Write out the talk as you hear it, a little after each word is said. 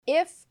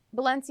if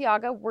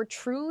Balenciaga were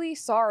truly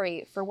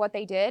sorry for what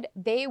they did,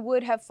 they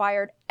would have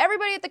fired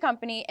everybody at the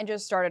company and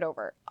just started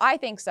over. I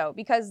think so,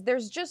 because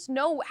there's just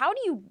no, how do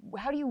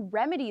you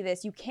remedy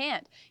this? You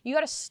can't. You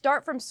got to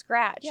start from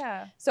scratch.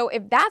 Yeah. So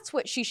if that's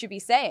what she should be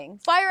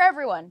saying, fire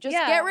everyone. Just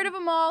get rid of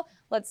them all.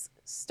 Let's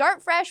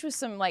start fresh with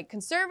some like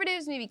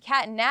conservatives. Maybe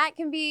Kat and Nat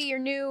can be your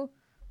new,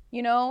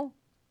 you know.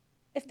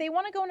 If they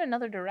want to go in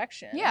another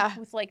direction. Yeah.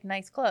 With like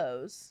nice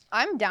clothes.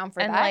 I'm down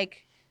for and that. And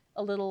like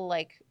a little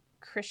like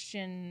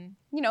Christian,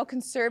 you know,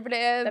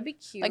 conservative. That'd be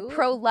cute. Like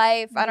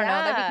pro-life. I don't know.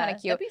 That'd be kind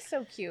of cute. That'd be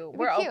so cute.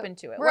 We're open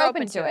to it. We're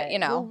open to it, you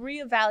know.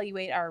 We'll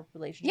reevaluate our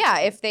relationship. Yeah,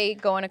 if they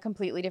go in a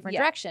completely different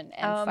direction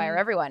and fire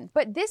everyone.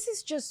 But this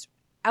is just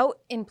out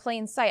in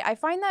plain sight. I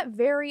find that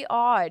very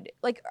odd.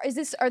 Like,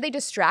 are they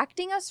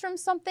distracting us from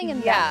something?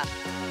 And yeah.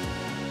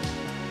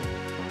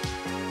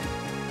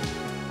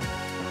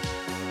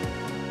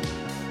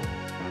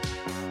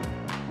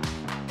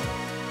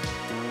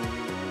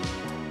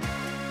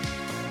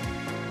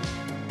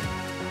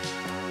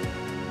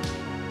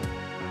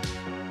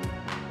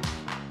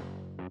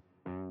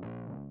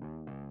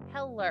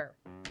 Hello,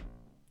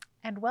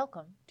 and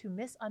welcome to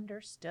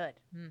Misunderstood.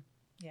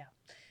 Yeah.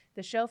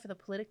 The show for the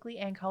politically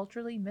and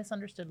culturally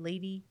misunderstood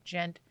lady,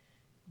 gent,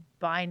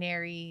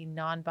 binary,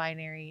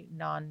 non-binary,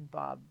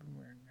 non-bob.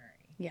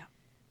 Yeah.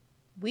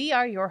 We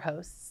are your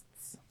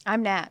hosts.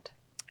 I'm Nat.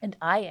 And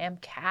I am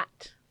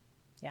Kat.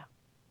 Yeah.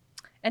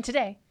 And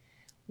today,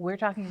 we're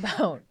talking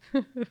about,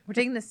 we're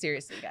taking this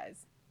seriously,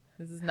 guys.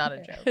 This is not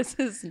a joke. This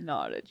is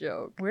not a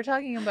joke. We're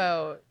talking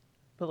about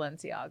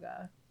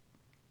Baal-enciaga.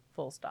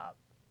 Full stop.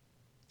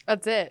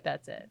 That's it.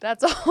 That's it.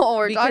 That's all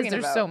we're talking about.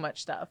 Because there's so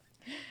much stuff.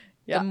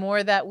 Yeah. The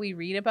more that we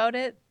read about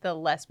it, the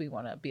less we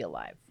want to be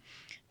alive.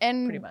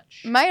 And pretty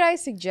much. Might I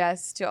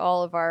suggest to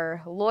all of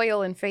our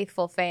loyal and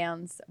faithful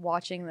fans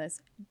watching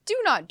this, do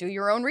not do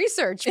your own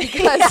research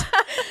because,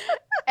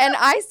 and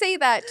I say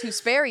that to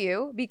spare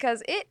you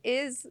because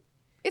it's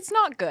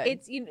not good.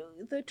 It's, you know,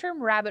 the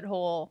term rabbit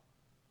hole.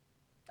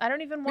 I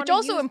don't even want to Which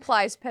also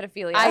implies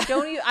pedophilia.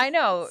 I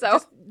know. So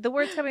just the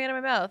words coming out of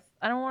my mouth.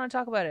 I don't want to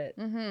talk about it.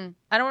 Mm-hmm.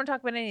 I don't want to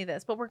talk about any of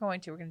this, but we're going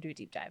to. We're going to do a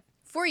deep dive.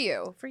 For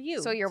you.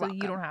 So you're welcome.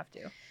 You don't have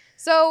to.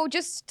 So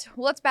just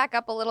let's back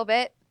up a little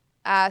bit.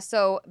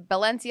 So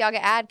Balenciaga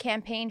ad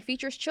campaign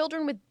features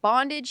children with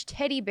bondage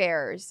teddy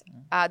bears.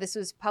 This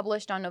was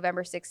published on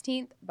November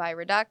 16th by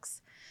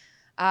Redux.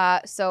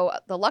 So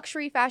the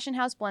luxury fashion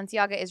house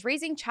Balenciaga is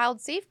raising child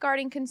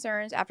safeguarding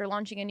concerns after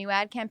launching a new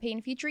ad campaign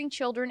featuring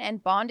children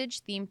and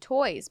bondage-themed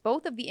toys.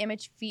 Both of the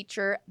image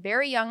feature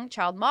very young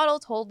child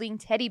models holding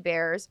teddy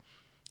bears.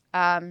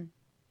 The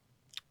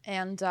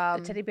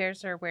teddy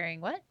bears are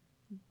wearing what?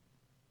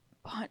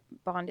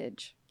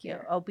 Bondage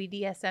gear. Oh,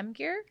 BDSM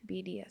gear?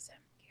 BDSM gear.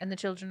 And the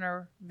children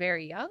are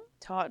very young?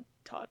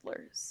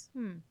 Toddlers.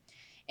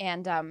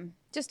 And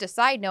just a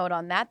side note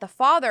on that, the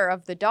father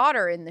of the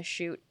daughter in the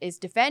shoot is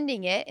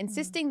defending it,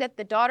 insisting that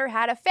the daughter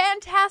had a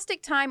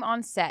fantastic time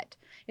on set.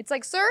 It's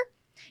like, sir,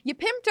 you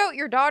pimped out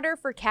your daughter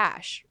for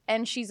cash,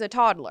 and she's a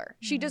toddler.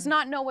 She does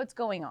not know what's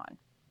going on.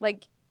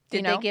 Like,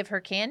 Did they give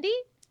her candy?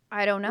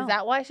 I don't know. Is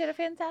that why she had a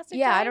fantastic time?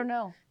 Yeah, I don't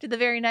know. Did the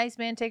very nice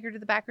man take her to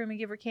the back room and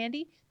give her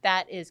candy?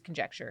 That is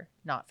conjecture,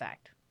 not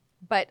fact.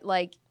 But,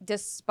 like,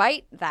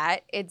 despite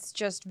that, it's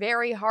just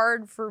very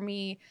hard for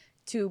me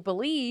to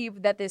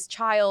believe that this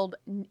child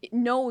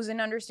knows and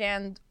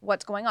understands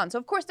what's going on. So,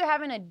 of course, they're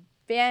having a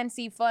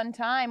fancy, fun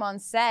time on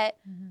set.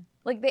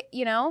 Like, they,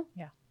 you know?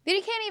 Yeah.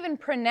 They can't even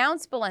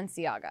pronounce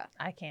Balenciaga.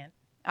 I can't.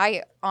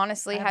 I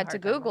honestly had to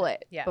Google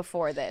it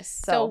before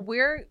this. So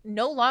we're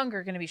no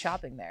longer going to be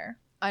shopping there.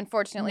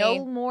 Unfortunately.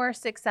 No more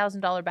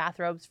 $6,000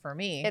 bathrobes for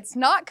me. It's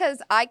not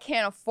because I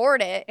can't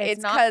afford it.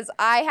 It's because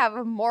I have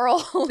a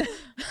moral,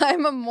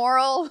 I'm a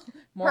moral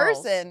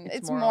person.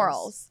 It's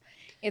morals.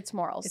 It's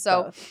morals. It's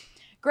so both.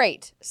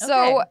 Great.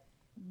 So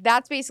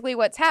that's basically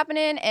what's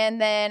happening. And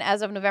then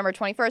as of November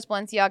 21st,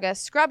 Balenciaga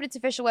scrubbed its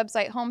official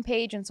website,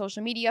 homepage, and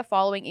social media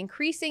following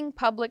increasing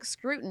public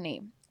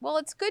scrutiny. Well,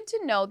 it's good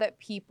to know that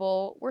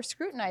people were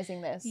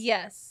scrutinizing this.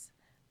 Yes.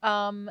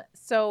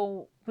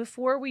 So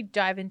before we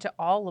dive into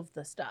all of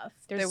the stuff,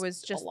 there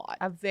was just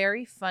a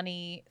very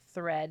funny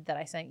thread that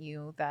I sent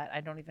you that I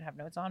don't even have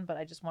notes on, but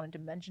I just wanted to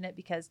mention it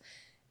because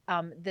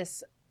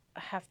this, I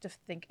have to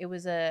think, it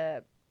was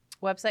a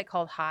website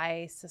called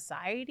High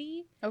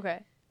Society. Okay.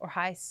 Or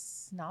High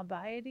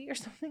Snobiety or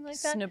something like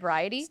that.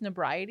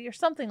 Snobriety or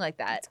something like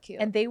that. That's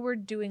cute. And they were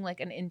doing like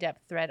an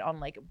in-depth thread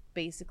on like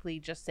basically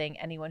just saying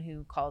anyone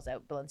who calls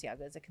out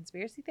Balenciaga as a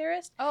conspiracy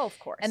theorist. Oh, of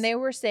course. And they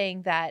were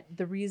saying that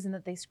the reason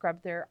that they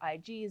scrubbed their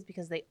IG is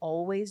because they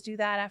always do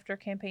that after a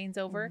campaign's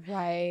over.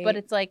 Right. But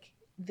it's like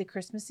the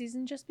Christmas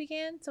season just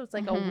began. So it's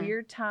like a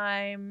weird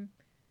time.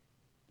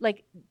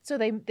 Like, so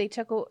they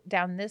took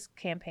down this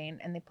campaign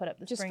and they put up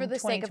the just spring for the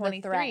sake of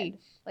the thread.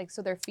 Like,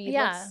 so their feed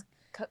looks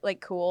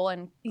like cool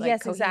and like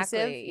yes, cohesive.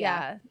 Exactly.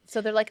 Yeah. So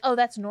they're like, oh,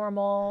 that's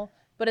normal.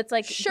 But it's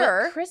like,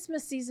 sure,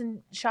 Christmas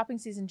season, shopping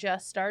season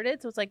just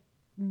started. So it's like,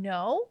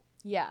 no.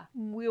 Yeah.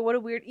 What a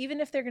weird, even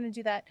if they're going to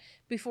do that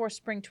before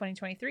spring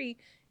 2023,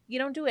 You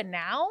don't do it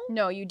now.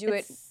 No, you do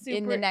it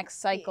in the next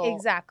cycle.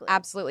 Exactly.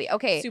 Absolutely.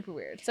 Okay. Super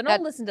weird. So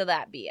don't listen to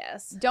that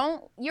BS.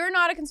 You're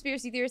not a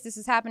conspiracy theorist. This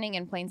is happening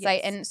in plain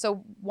sight. And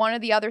so one of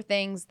the other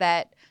things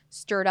that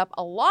stirred up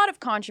a lot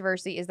of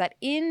controversy is that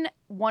in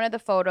one of the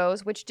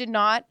photos, which did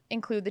not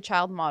include the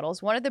child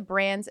models, one of the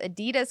brand's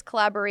Adidas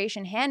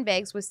collaboration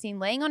handbags was seen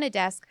laying on a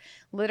desk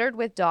littered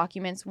with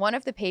documents. One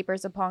of the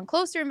papers, upon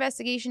closer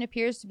investigation,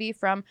 appears to be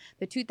from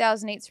the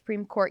 2008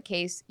 Supreme Court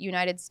case,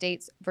 United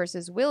States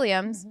versus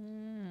Williams,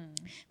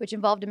 which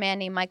involved a man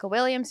named Michael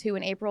Williams, who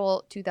in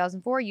April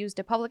 2004 used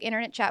a public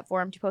internet chat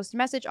forum to post a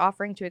message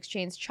offering to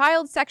exchange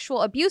child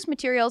sexual abuse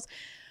materials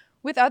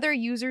with other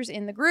users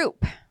in the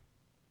group.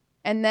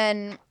 And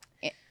then,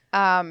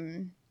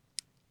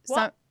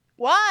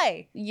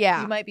 why?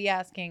 Yeah. You might be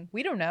asking.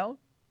 We don't know.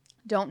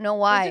 Don't know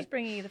why. We're just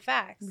bringing you the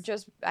facts.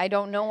 I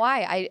don't know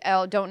why.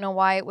 I don't know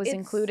why it was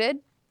included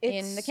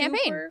in the campaign.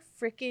 It's super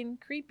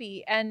freaking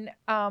creepy. And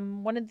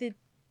one of the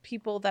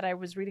people that I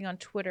was reading on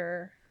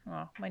Twitter,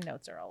 my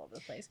notes are all over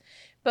the place,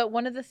 but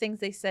one of the things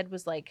they said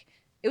was like,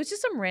 it was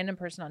just some random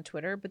person on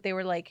Twitter, but they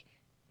were like,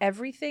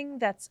 everything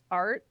that's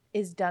art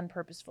is done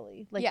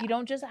purposefully. Like you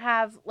don't just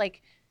have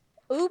like,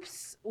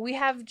 oops, we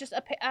have just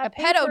a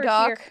pedo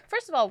doc here.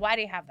 First of all, why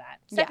do you have that?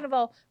 Second of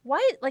all,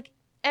 why, like,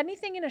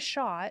 anything in a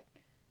shot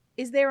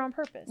is there on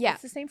purpose. Yeah.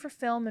 It's the same for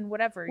film and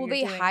whatever. Well,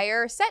 they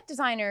hire set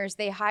designers,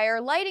 they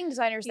hire lighting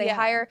designers, they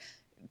hire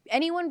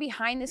anyone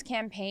behind this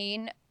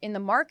campaign in the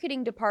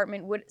marketing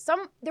department.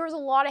 There was a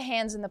lot of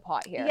hands in the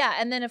pot here. Yeah,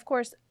 and then of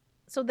course,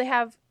 so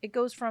it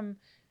goes from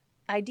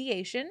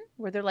ideation,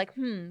 where they're like,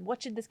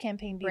 what should this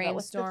campaign be about?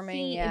 What's the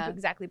theme?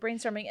 Exactly,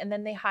 brainstorming, and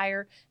then they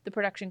hire the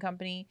production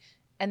company,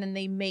 and then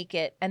they make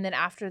it, and then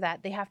after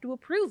that, they have to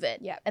approve it.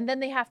 Yeah. And then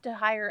they have to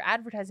hire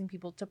advertising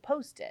people to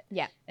post it.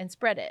 Yeah. And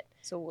spread it.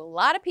 So a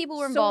lot of people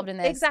were involved in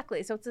this.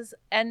 Exactly. So it's this,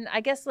 and I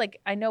guess,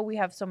 like, I know we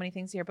have so many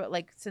things here, but,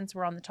 like, since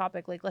we're on the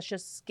topic, like, let's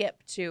just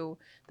skip to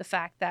the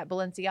fact that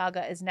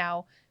Baal-enciaga is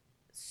now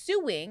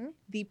suing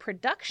the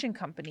production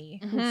company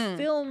who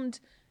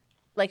filmed,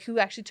 like, who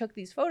actually took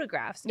these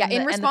photographs. Yeah,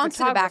 in response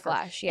to the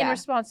backlash. Yeah. In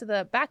response to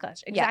the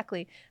backlash.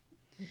 Exactly.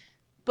 Yeah.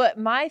 But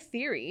my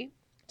theory,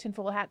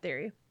 tinfoil hat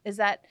theory, is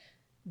that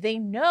they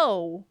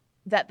know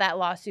that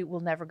lawsuit will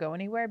never go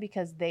anywhere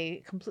because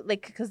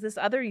because this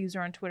other user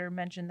on Twitter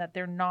mentioned that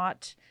they're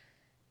not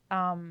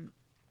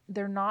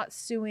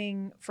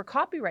suing for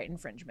copyright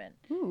infringement.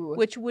 Ooh.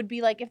 Which would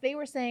be like if they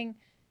were saying,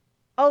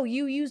 oh,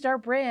 you used our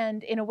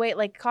brand in a way,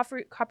 like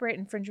copyright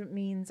infringement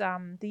means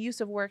the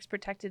use of works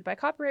protected by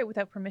copyright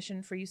without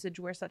permission for usage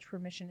where such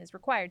permission is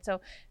required.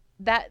 So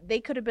that they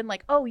could have been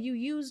like, oh, you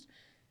used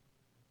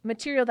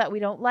material that we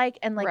don't like,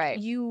 and like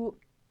you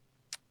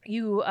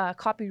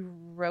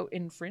copyright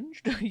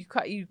infringed.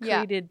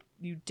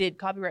 you did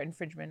copyright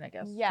infringement, I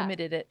guess.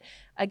 Committed it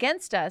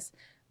against us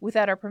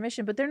without our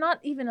permission, but they're not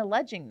even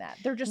alleging that.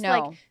 They're just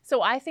like,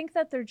 so I think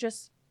that they're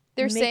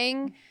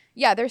saying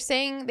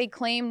they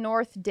claim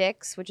North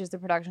Dix, which is the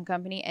production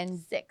company,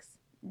 and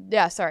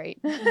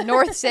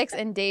North Six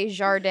and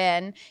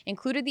Desjardins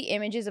included the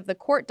images of the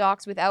court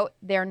docs without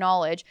their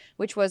knowledge,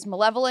 which was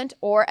malevolent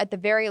or at the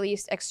very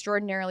least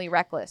extraordinarily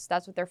reckless.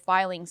 That's what their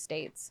filing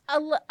states.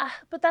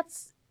 But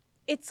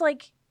it's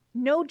like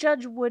no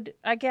judge would,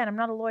 again, I'm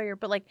not a lawyer,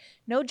 but like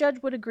no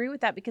judge would agree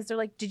with that because they're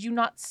like, did you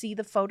not see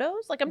the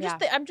photos? Like I'm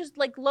just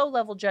like low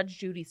level Judge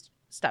Judy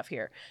stuff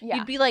here. Yeah.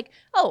 You'd be like,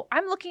 oh,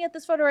 I'm looking at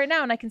this photo right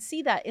now and I can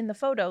see that in the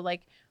photo.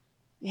 Like,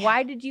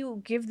 why did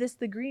you give this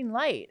the green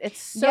light?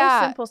 It's so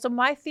simple. So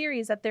my theory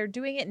is that they're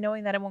doing it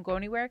knowing that it won't go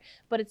anywhere,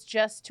 but it's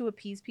just to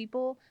appease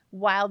people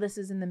while this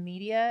is in the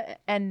media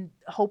and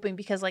hoping,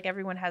 because like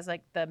everyone has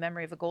like the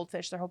memory of a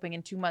goldfish. They're hoping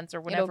in 2 months or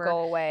whenever. It'll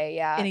go away,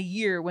 in a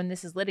year when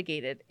this is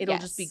litigated, it'll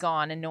just be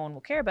gone and no one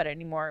will care about it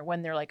anymore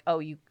when they're like, oh,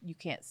 you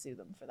can't sue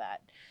them for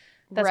that.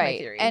 That's my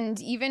theory. And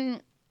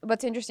even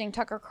what's interesting,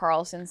 Tucker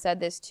Carlson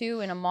said this too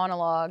in a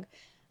monologue.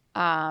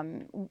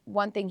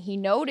 One thing he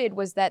noted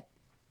was that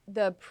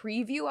the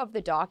preview of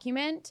the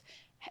document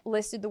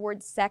listed the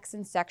word sex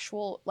and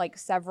sexual like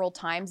several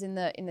times in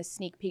the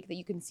sneak peek that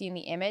you can see in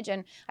the image.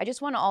 And I just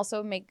want to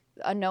also make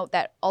a note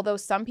that although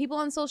some people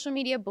on social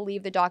media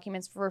believe the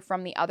documents were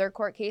from the other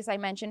court case I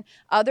mentioned,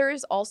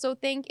 others also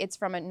think it's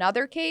from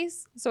another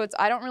case. So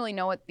I don't really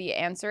know what the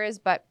answer is,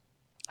 but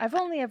I've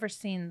only ever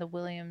seen the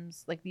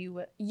Williams, like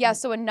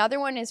so another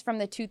one is from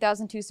the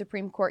 2002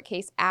 Supreme Court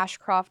case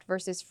Ashcroft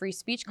versus Free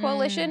Speech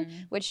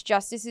Coalition, which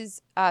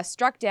justices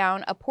struck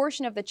down a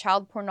portion of the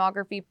Child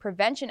Pornography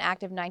Prevention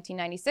Act of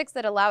 1996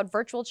 that allowed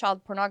virtual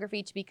child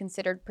pornography to be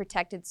considered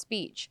protected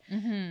speech.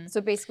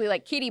 So basically,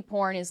 like kiddie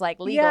porn is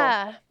like legal.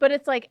 Yeah, but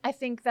it's like, I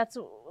think that's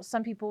what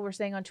some people were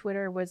saying on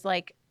Twitter was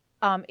like,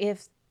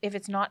 if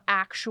it's not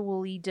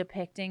actually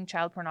depicting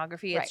child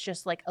pornography, it's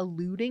just like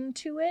alluding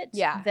to it,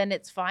 then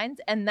it's fine.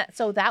 And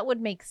that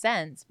would make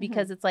sense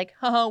because it's like,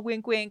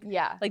 wink, wink.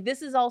 Yeah. Like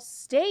this is all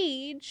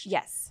staged.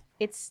 Yes.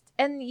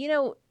 And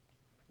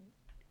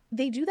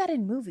they do that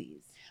in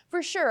movies.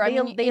 For sure.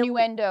 They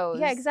innuendos.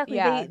 Yeah, exactly.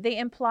 Yeah. They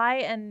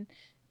imply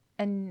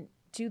and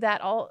do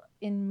that all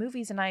in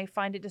movies, and I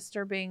find it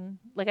disturbing.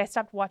 Like, I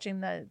stopped watching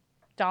the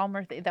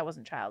Dahmer thing. That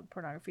wasn't child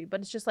pornography,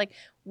 but it's just like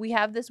we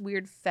have this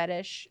weird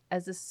fetish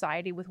as a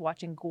society with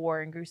watching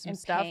gore and gruesome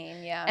stuff.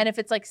 Pain, yeah. And if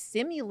it's like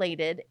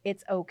simulated,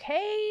 it's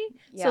okay.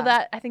 Yeah. So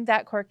that I think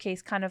that court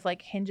case kind of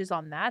like hinges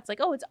on that. It's like,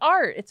 oh, it's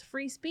art, it's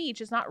free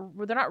speech. It's not,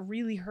 they're not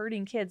really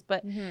hurting kids,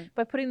 but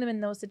by putting them in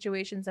those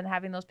situations and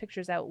having those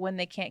pictures out when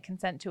they can't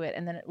consent to it,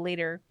 and then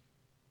later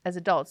as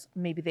adults,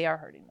 maybe they are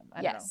hurting them.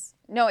 I don't know.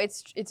 No,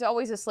 it's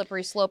always a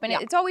slippery slope, and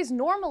it's always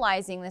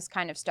normalizing this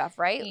kind of stuff,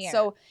 right? Yeah.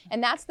 So,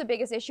 and that's the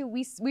biggest issue.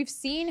 We've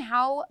seen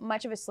how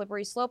much of a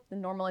slippery slope the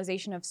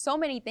normalization of so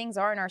many things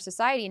are in our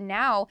society. And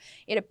now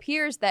it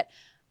appears that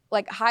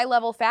like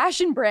high-level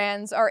fashion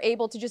brands are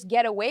able to just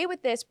get away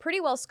with this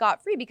pretty well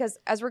scot-free, because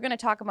as we're going to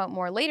talk about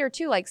more later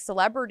too, like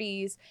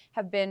celebrities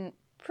have been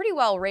pretty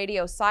well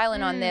radio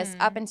silent on this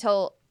up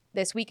until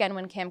this weekend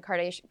when Kim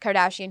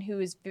Kardashian, who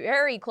is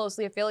very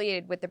closely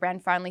affiliated with the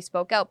brand, finally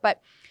spoke out.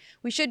 But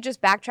we should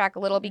just backtrack a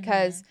little,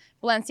 because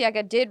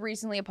Balenciaga did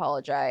recently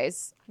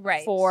apologize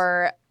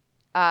for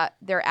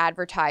their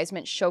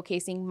advertisement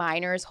showcasing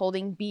minors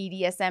holding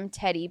BDSM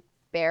teddy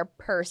bear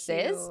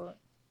purses.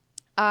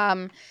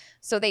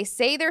 So they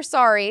say they're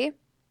sorry.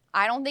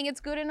 I don't think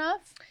it's good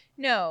enough.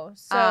 No.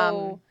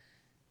 So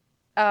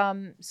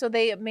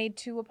they made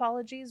 2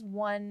 apologies.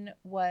 One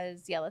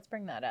was, let's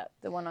bring that up.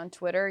 The one on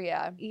Twitter,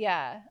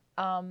 Yeah.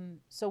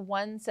 So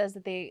one says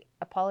that they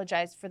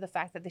apologized for the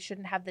fact that they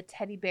shouldn't have the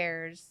teddy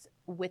bears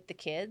with the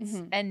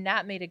kids. And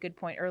Nat made a good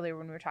point earlier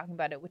when we were talking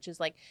about it, which is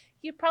like,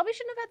 you probably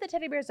shouldn't have had the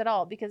teddy bears at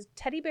all, because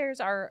teddy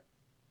bears are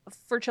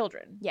for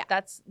children. Yeah.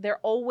 They're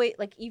always,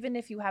 like, even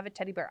if you have a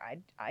teddy bear,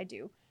 I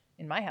do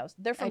in my house,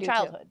 they're from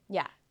childhood. Too.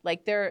 Yeah.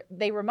 Like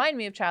they remind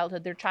me of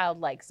childhood. They're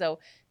childlike. So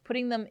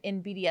putting them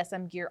in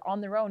BDSM gear on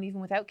their own,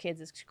 even without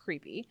kids, is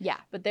creepy. Yeah.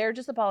 But they're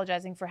just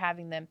apologizing for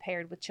having them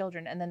paired with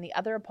children. And then the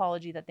other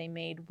apology that they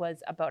made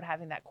was about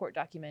having that court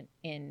document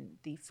in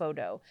the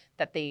photo,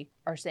 that they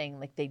are saying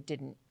like they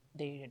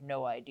had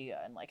no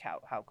idea, and like how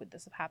could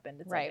this have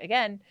happened? It's like,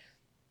 again,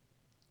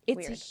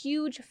 it's a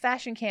huge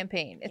fashion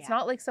campaign. It's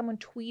not like someone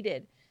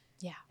tweeted.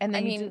 Yeah. And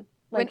then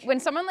when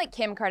someone like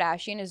Kim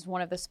Kardashian is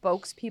one of the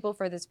spokespeople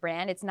for this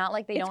brand, it's not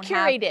like they don't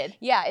curated. Have...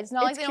 Yeah, it's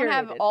not like they don't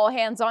have all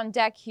hands on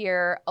deck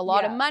here. A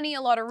lot of money,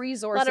 a lot of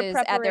resources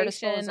at their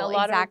disposal. A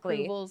lot of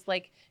approvals.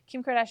 Like,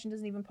 Kim Kardashian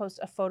doesn't even post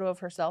a photo of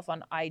herself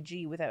on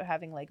IG without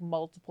having, like,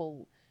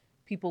 multiple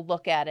people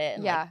look at it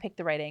and, like, pick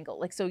the right angle.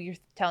 Like, so you're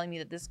telling me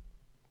that this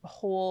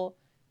whole...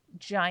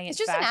 giant It's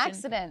just fashion. An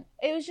accident.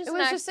 It was just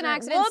an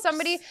accident. Whoops.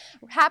 Somebody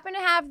happened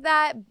to have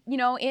that,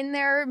 in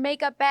their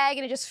makeup bag,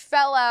 and it just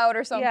fell out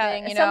or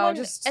something,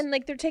 and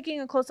like they're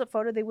taking a close-up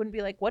photo, they wouldn't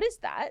be like, what is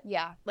that?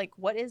 Yeah. Like,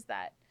 what is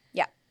that?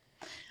 Yeah.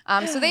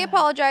 So they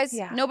apologize.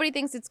 Nobody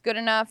thinks it's good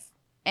enough.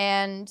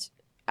 And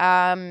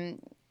some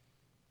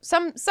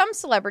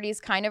celebrities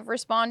kind of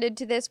responded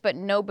to this, but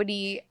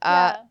nobody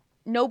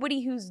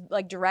who's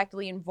like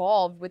directly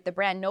involved with the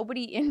brand,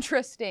 nobody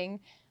interesting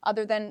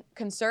other than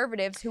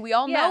conservatives who we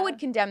all know would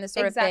condemn this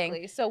sort of thing.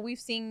 Exactly. So we've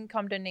seen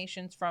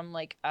condemnations from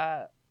like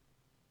Tucker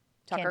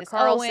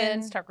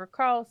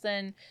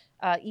Carlson,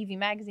 Evie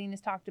Magazine has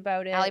talked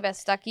about it. Allie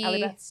Beth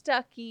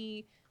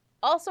Stuckey,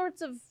 all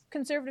sorts of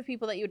conservative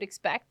people that you would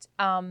expect.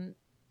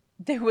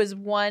 There was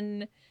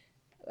one,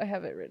 I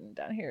have it written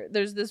down here.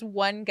 There's this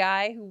one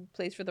guy who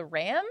plays for the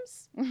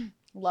Rams.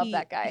 Love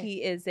that guy.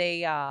 He is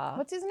a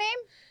what's his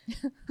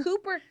name?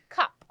 Cooper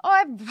Kupp.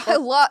 Oh, I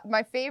love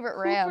my favorite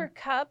Ram. Cooper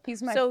Kupp.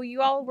 He's my. So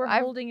you all were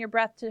holding your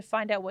breath to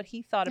find out what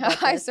he thought about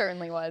this. I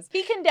certainly was.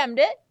 He condemned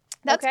it.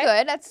 That's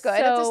good. That's good.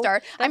 That's a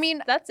start. I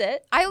mean, that's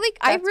it. I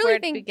really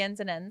think it begins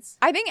and ends.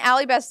 I think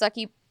Allie Beth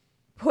Stuckey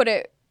put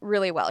it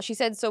really well. She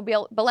said, so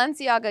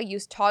Balenciaga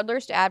used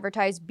toddlers to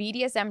advertise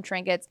BDSM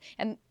trinkets,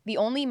 and the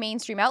only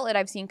mainstream outlet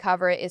I've seen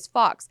cover it is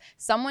Fox.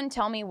 Someone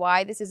tell me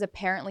why this is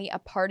apparently a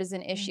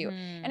partisan issue.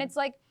 And it's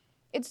like,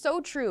 it's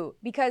so true,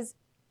 because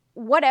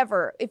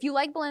whatever, if you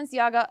like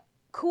Balenciaga,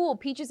 cool,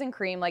 peaches and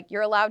cream, like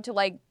you're allowed to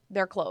like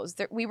their clothes.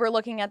 We were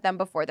looking at them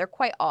before. They're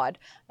quite odd.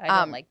 I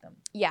don't like them.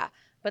 Yeah.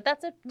 But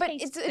that's a But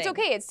taste it's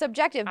okay. It's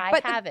subjective.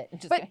 I have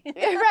it. But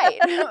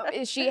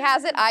right, she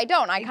has it. I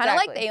don't. I kind of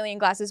like the alien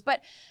glasses.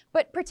 But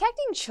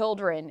protecting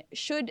children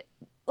should,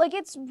 like,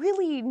 it's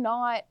really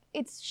not.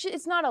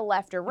 It's not a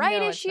left or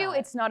right issue.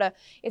 It's not a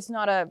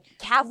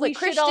Catholic,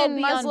 Christian,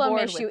 Muslim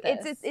issue.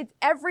 It's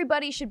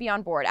everybody should be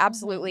on board.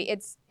 Absolutely.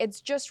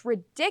 It's just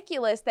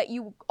ridiculous that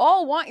you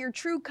all want your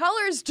true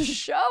colors to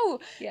show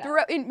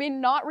throughout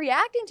in not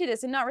reacting to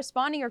this and not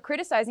responding or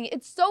criticizing it.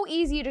 It's so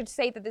easy to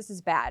say that this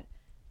is bad.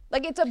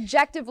 Like, it's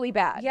objectively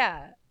bad.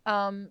 Yeah.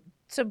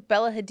 So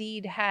Bella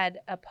Hadid had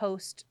a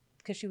post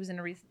because she was in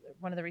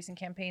one of the recent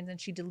campaigns, and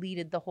she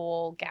deleted the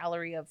whole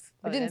gallery of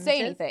didn't say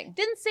anything.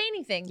 Didn't say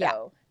anything,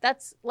 though.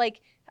 That's like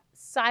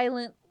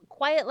silent,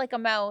 quiet like a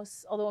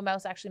mouse, although a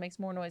mouse actually makes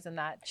more noise than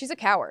that. She's a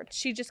coward.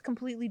 She just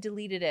completely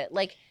deleted it.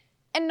 Like,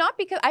 And not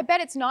because, I bet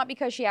it's not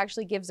because she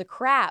actually gives a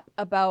crap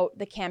about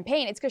the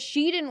campaign. It's because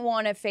she didn't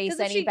want to face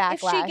any backlash.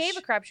 If she gave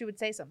a crap, she would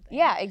say something.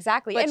 Yeah,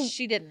 exactly. But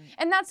she didn't.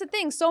 And that's the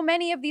thing. So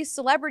many of these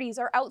celebrities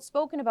are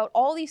outspoken about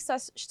all these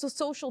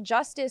social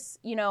justice,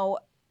 you know,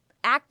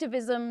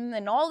 activism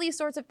and all these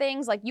sorts of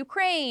things like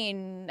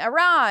Ukraine,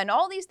 Iran,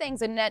 all these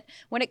things. And that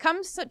when it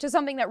comes to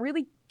something that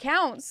really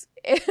counts,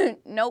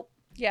 nope.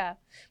 Yeah.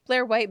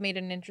 Blair White made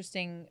an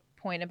interesting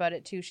point about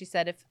it too. She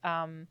said if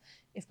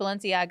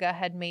Baal-enciaga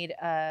had made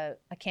a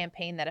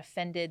campaign that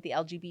offended the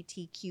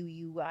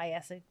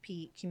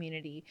LGBTQIASP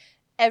community,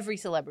 every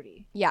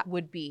celebrity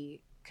would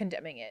be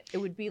condemning it. It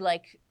would be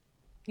like,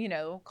 you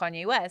know,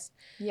 Kanye West.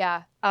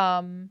 Yeah.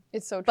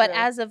 It's so true. But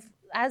as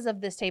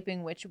of this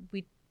taping, which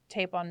we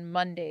tape on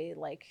Monday,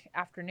 like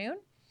afternoon,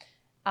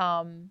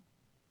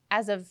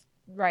 as of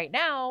right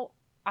now,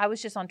 I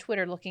was just on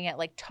Twitter looking at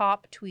like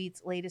top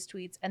tweets, latest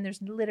tweets, and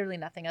there's literally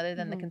nothing other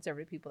than the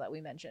conservative people that we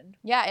mentioned.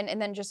 Yeah,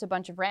 and then just a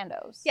bunch of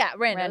randos. Yeah,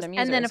 random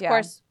users, and then, of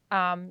course,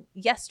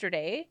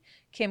 yesterday,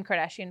 Kim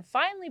Kardashian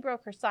finally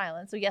broke her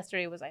silence. So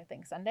yesterday was, I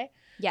think, Sunday.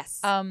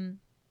 Yes.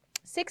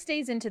 6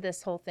 days into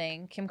this whole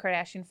thing, Kim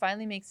Kardashian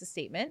finally makes a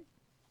statement.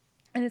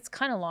 And it's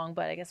kind of long,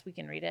 but I guess we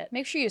can read it.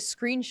 Make sure you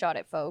screenshot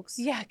it, folks.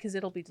 Yeah, because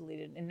it'll be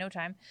deleted in no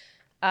time.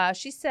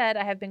 She said,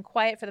 I have been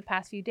quiet for the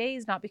past few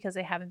days, not because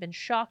I haven't been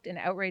shocked and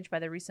outraged by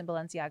the recent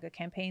Baal-enciaga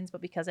campaigns, but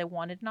because I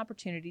wanted an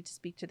opportunity to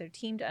speak to their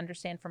team to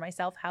understand for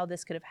myself how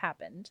this could have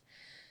happened.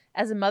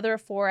 As a mother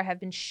of 4, I have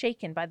been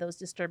shaken by those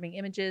disturbing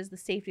images. The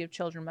safety of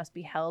children must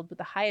be held with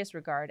the highest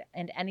regard,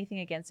 and anything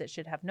against it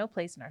should have no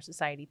place in our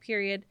society,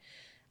 period.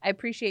 I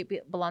appreciate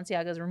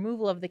Baal-enciaga's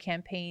removal of the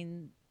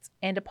campaign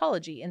and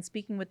apology. In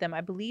speaking with them, I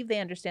believe they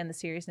understand the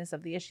seriousness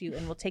of the issue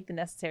and will take the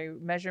necessary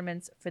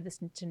measurements for this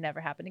to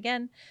never happen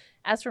again.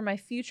 As for my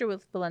future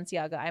with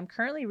Baal-enciaga, I am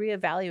currently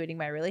reevaluating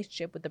my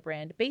relationship with the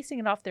brand, basing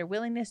it off their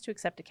willingness to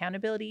accept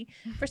accountability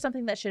for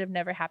something that should have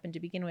never happened to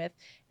begin with,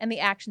 and the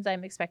actions I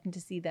am expecting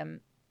to see them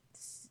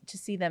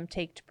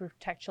take to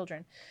protect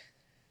children.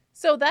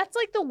 So that's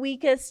like the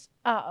weakest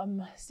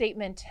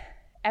statement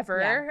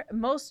ever.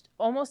 Yeah.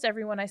 Almost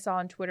everyone I saw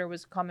on Twitter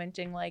was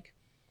commenting like,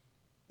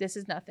 this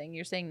is nothing.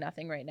 You're saying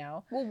nothing right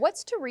now. Well,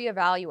 what's to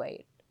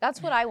reevaluate?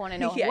 That's what I want to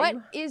know. What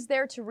is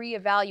there to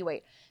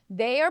reevaluate?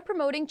 They are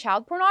promoting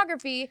child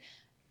pornography.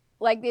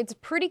 Like, it's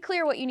pretty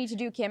clear what you need to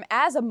do, Kim,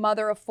 as a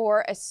mother of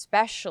 4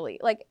 especially.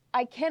 Like,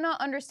 I cannot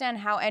understand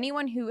how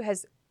anyone who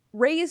has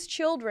raised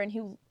children,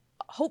 who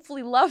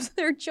hopefully loves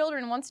their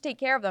children and wants to take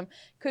care of them,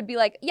 could be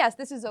like, yes,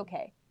 this is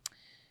okay.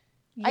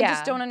 Yeah. I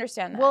just don't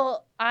understand that.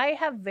 Well, I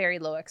have very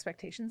low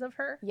expectations of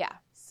her. Yeah.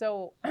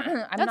 So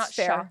I'm not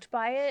shocked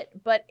by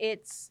it, but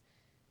it's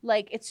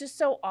like, it's just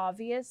so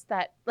obvious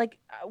that like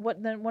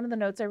one of the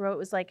notes I wrote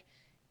was like,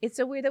 it's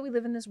so weird that we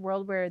live in this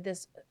world where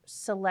this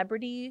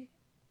celebrity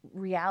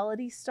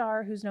reality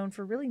star who's known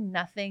for really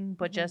nothing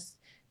but just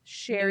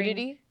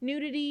sharing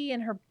nudity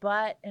in her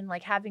butt and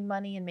like having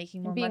money and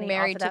making more money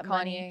married off of that to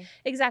money.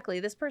 Exactly.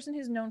 This person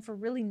who's known for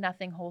really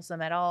nothing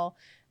wholesome at all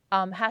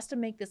has to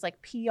make this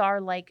like PR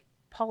like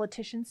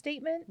politician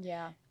statement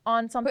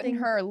on something. Putting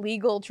her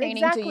legal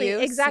training to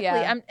use. Exactly.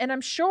 Yeah. I'm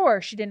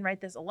sure she didn't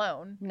write this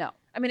alone. No.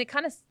 I mean, it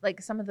kind of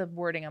like some of the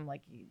wording, I'm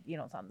like, you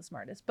don't sound the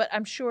smartest, but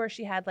I'm sure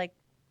she had like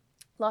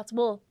lots.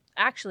 Well,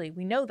 actually,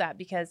 we know that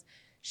because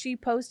she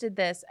posted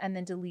this and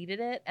then deleted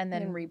it and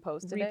then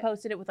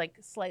reposted it with like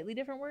slightly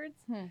different words,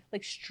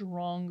 like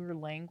stronger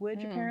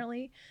language,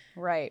 apparently.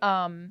 Right.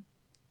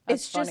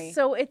 It's funny. Just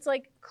so it's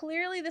like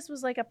clearly this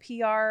was like a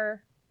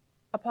PR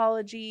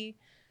apology.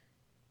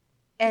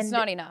 And it's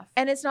not enough.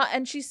 And it's not.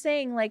 And she's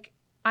saying like,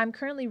 I'm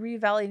currently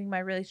reevaluating my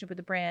relationship with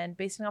the brand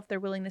based off their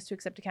willingness to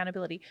accept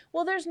accountability.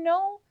 Well, there's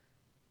no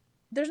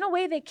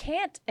way they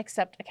can't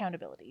accept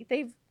accountability.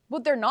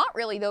 Well, they're not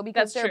really though,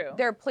 because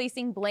they're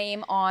placing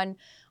blame on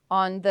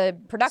the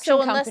production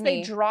company. So unless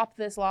they drop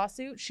this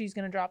lawsuit, she's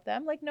going to drop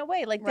them? Like, no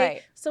way.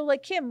 Like, so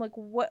like, Kim, like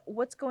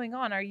what's going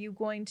on? Are you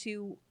going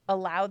to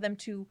allow them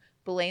to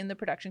blame the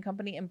production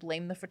company and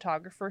blame the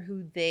photographer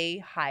who they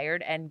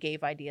hired and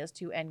gave ideas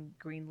to and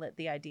greenlit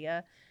the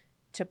idea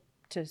to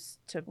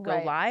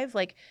go live?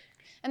 Like,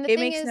 and it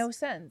makes no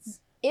sense.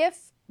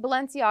 If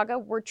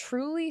Baal-enciaga were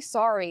truly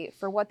sorry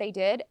for what they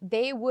did,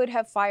 they would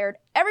have fired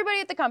everybody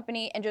at the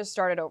company and just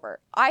started over.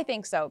 I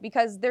think so,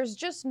 because there's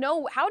just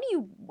no, how do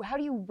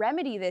you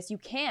remedy this? You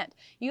can't.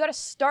 You got to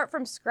start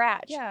from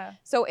scratch. Yeah.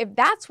 So if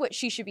that's what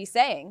she should be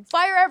saying,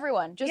 fire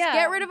everyone. Just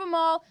get rid of them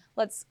all.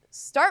 Let's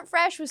start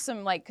fresh with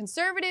some like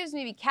conservatives.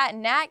 Maybe Kat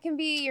and Nat can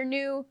be your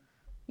new,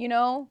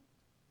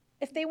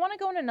 if they want to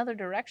go in another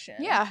direction.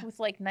 Yeah. With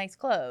like nice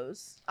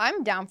clothes.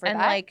 I'm down for that. And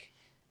like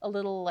a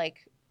little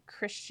like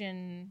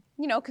Christian,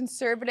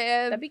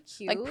 conservative. That'd be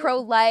cute. Like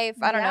pro-life.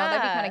 I don't know.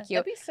 That'd be kind of cute.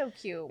 That'd be so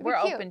cute. We're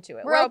open to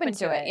it. We're open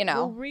to it.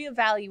 We'll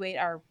reevaluate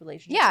our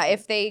relationship. Yeah,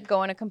 if they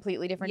go in a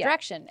completely different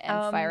direction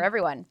and fire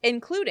everyone,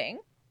 including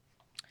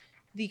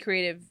the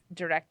creative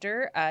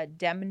director,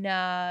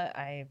 Demna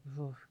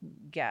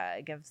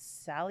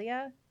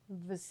Gvasalia.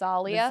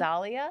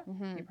 Visalia.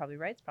 You're probably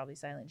right. It's probably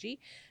silent G.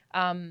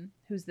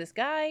 Who's this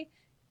guy?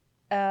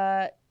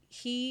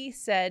 he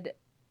said,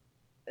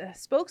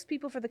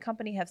 spokespeople for the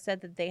company have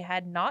said that they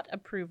had not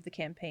approved the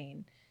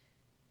campaign.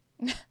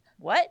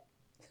 What?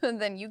 And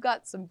then you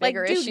got some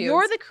bigger dude, issues.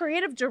 You're the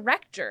creative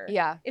director.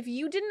 Yeah. If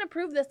you didn't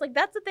approve this, like,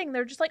 that's the thing.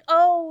 They're just like,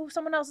 oh,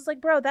 someone else is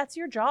like, bro, that's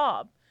your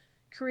job.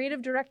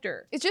 Creative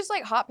director. It's just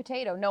like hot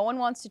potato. No one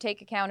wants to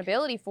take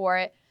accountability for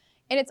it.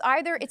 And it's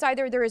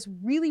either there is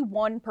really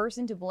one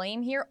person to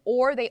blame here,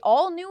 or they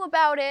all knew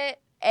about it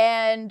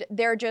and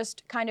they're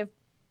just kind of,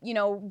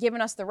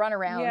 giving us the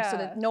runaround so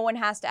that no one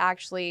has to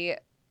actually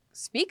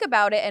speak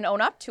about it and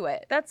own up to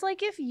it. That's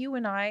like if you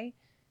and I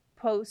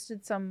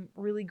posted some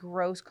really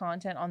gross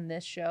content on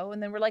this show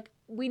and then we're like,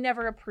 we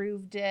never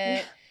approved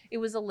it. It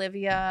was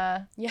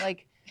Olivia. Yeah.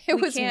 Like, it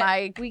was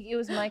Mike. It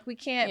was Mike. We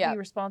can't be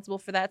responsible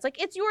for that. It's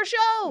like, it's your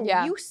show.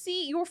 Yeah.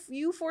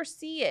 You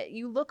foresee it.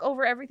 You look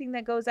over everything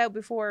that goes out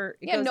before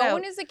it goes out. Yeah, no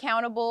one is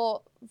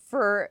accountable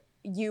for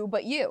you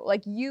but you.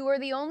 Like, you are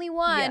the only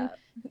one. Yeah.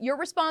 You're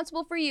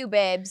responsible for you,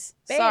 babes.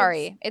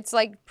 Sorry. It's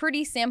like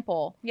pretty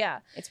simple. Yeah.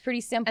 It's pretty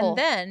simple. And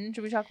then,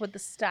 should we talk about the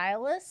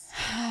stylist?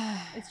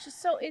 It's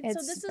just so It's so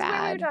this is bad.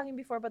 where we were talking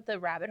before about the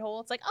rabbit hole.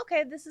 It's like,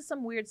 okay, this is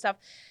some weird stuff.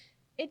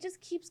 It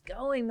just keeps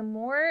going. The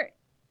more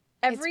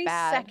every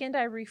second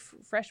I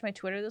refreshed my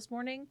Twitter this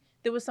morning,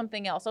 there was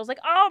something else. I was like,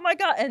 oh my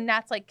God. And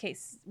that's like,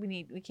 case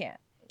we can't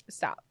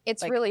stop.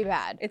 It's like, really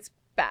bad. It's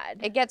bad.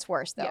 It gets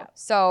worse though. Yeah.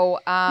 So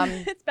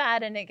it's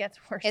bad and it gets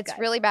worse. It's guys.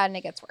 really bad and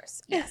it gets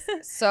worse. Yes.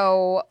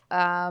 So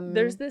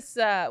there's this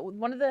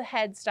one of the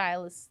head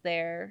stylists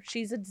there.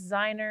 She's a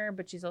designer,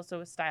 but she's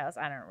also a stylist.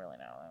 I don't really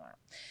know.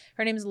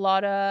 Her name is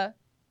Lotta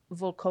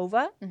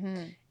Volkova.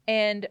 Mm-hmm.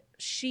 And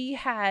she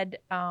had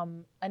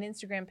an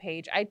Instagram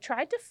page. I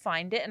tried to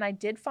find it, and I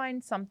did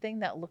find something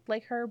that looked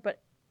like her,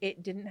 but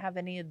it didn't have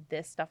any of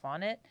this stuff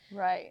on it.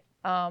 Right.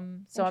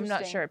 So I'm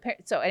not sure.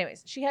 So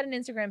anyways, she had an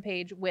Instagram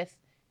page with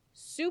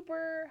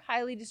super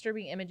highly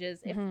disturbing images.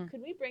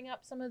 Could we bring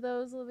up some of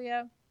those,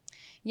 Olivia?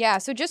 Yeah,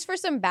 so just for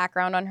some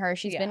background on her,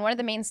 she's been one of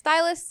the main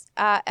stylists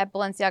at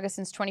Baal-enciaga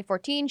since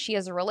 2014. She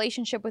has a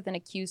relationship with an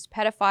accused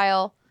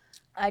pedophile.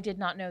 I did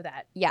not know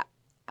that. Yeah.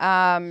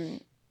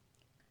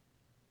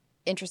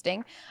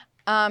 Interesting.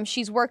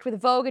 She's worked with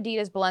Vogue,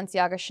 Adidas,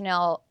 Balenciaga,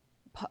 Chanel,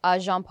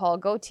 Jean-Paul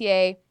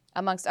Gaultier,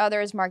 amongst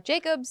others. Marc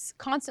Jacobs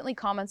constantly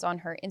comments on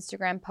her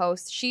Instagram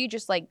posts. She,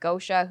 just like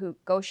Gosha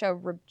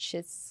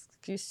Rubchitsky,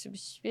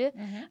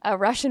 a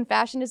Russian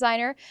fashion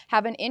designer,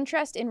 have an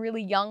interest in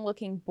really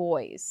young-looking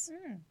boys.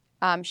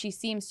 She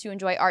seems to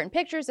enjoy art and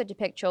pictures that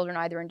depict children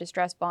either in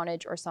distress,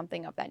 bondage, or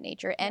something of that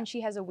nature. And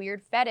she has a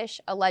weird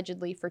fetish,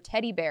 allegedly, for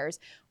teddy bears,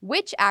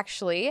 which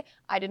actually,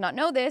 I did not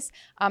know this,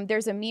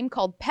 there's a meme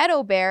called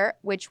Pedo Bear,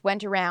 which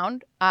went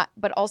around,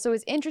 but also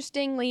is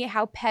interestingly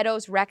how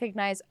pedos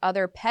recognize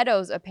other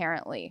pedos,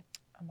 apparently.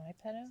 Am I a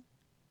pedo?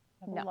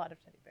 I have No. a lot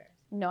of teddy bears.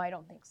 No, I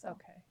don't think so.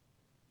 Okay.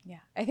 Yeah,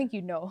 I think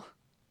you know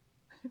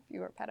if you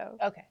were a pedo.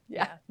 Okay.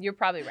 Yeah. You're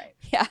probably right.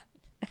 Yeah.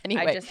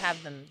 Anyway. I just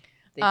have them.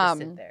 They just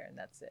sit there and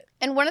that's it.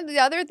 And one of the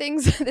other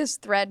things this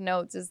thread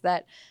notes is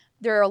that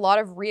there are a lot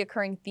of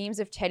reoccurring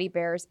themes of teddy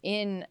bears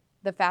in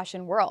the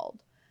fashion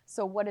world.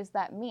 So what does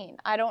that mean?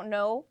 I don't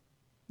know.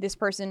 This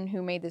person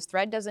who made this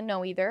thread doesn't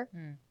know either,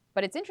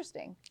 but it's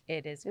interesting.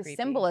 It is The creepy.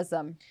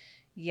 symbolism.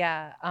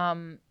 Yeah.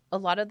 A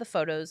lot of the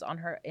photos on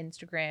her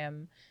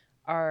Instagram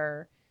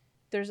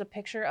there's a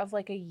picture of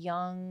like a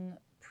young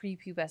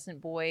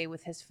prepubescent boy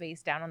with his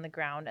face down on the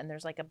ground, and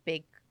there's like a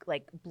big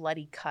like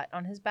bloody cut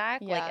on his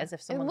back, like as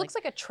if someone it looks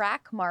like a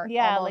track mark.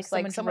 Yeah, almost,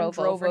 like someone drove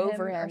over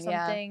him or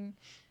Yeah. something.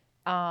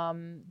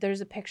 There's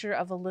a picture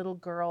of a little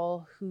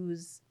girl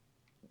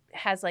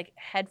has like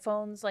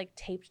headphones like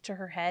taped to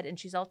her head, and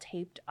she's all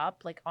taped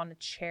up like on a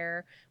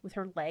chair with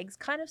her legs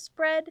kind of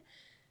spread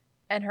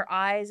and her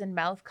eyes and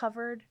mouth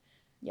covered.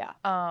 Yeah.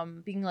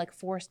 Being like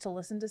forced to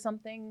listen to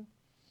something.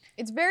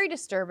 It's very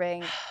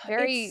disturbing.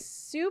 It's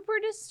super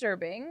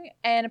disturbing.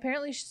 And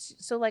apparently,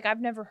 so like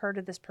I've never heard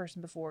of this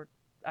person before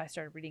I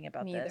started reading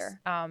about this.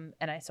 And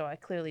I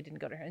clearly didn't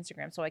go to her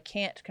Instagram, so I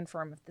can't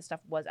confirm if the stuff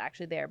was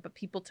actually there. But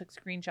people took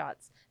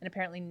screenshots, and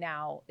apparently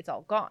now it's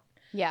all gone.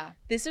 Yeah.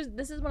 This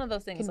is one of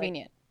those things.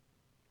 Convenient.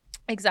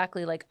 Like,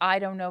 exactly. Like, I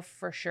don't know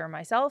for sure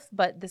myself,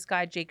 but this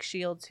guy Jake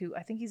Shields, who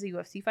I think he's a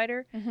UFC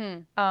fighter,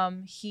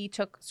 he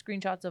took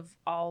screenshots of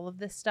all of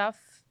this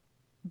stuff.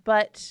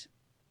 But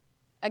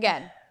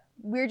again,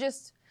 we're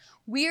just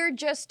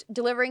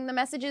delivering the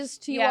messages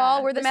to you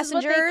all. We're the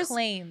messengers. Is what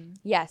they claim.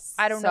 Yes.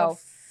 I don't know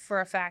for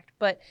a fact,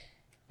 but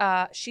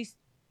she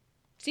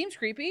seems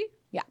creepy.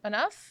 Yeah.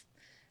 Enough.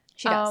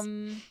 She does.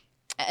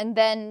 And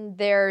then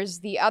there's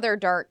the other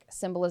dark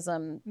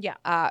symbolism.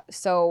 Yeah.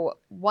 So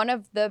one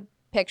of the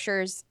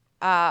pictures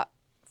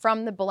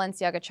from the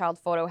Baal-enciaga child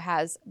photo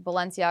has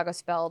Balenciaga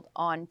spelled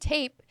on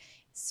tape,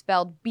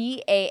 spelled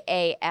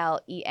Baal-enciaga.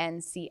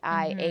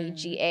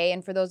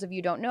 And for those of you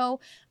who don't know,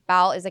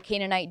 Baal is a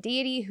Canaanite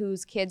deity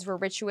whose kids were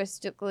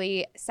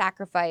ritualistically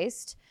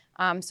sacrificed.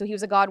 So he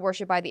was a god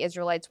worshipped by the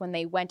Israelites when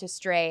they went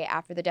astray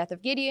after the death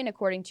of Gideon,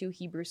 according to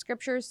Hebrew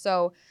scriptures.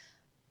 So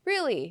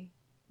really,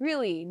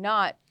 really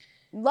not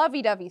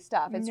lovey-dovey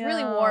stuff. It's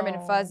really warm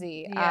and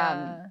fuzzy.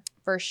 Yeah.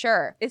 For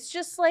sure. It's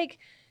just like,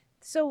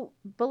 so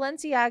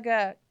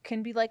Baal-enciaga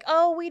can be like,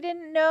 oh, we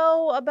didn't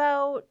know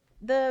about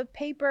the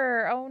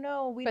paper. Oh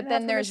no, we didn't have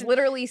permission. But then there's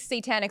literally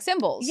satanic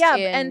symbols. Yeah,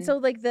 and so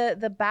like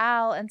the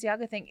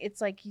Baal-enciaga thing, it's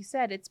like you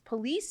said, it's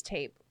police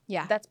tape.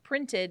 Yeah. That's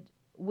printed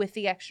with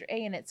the extra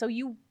A in it. So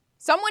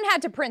someone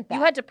had to print that.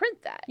 You had to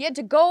print that. You had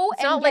to go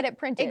and get it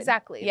printed.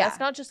 Exactly. Yeah. That's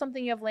not just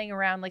something you have laying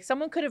around. Like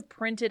someone could have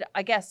printed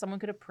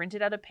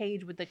out a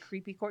page with the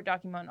creepy court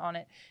document on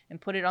it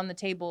and put it on the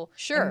table.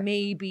 Sure. And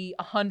maybe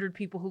 100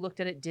 people who looked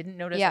at it didn't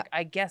notice. Yeah. Like,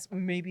 I guess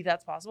maybe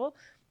that's possible.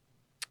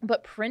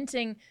 But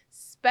printing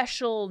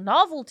special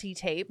novelty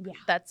tape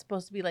that's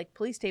supposed to be like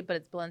police tape, but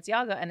it's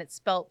Baal-enciaga and it's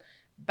spelt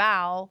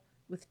Baal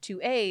with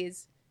 2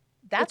 A's.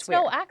 That's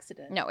no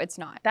accident. No, it's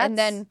not. And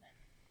then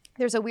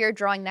there's a weird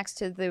drawing next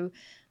to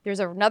there's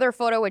another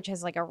photo which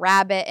has like a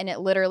rabbit, and it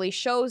literally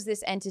shows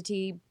this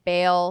entity,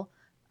 Baal.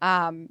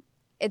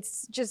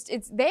 It's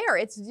there.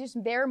 It's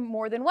just there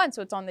more than once.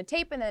 So it's on the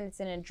tape, and then it's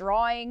in a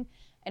drawing,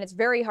 and it's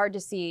very hard to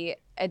see.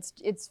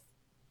 It's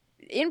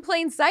in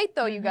plain sight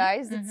though, you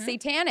guys. It's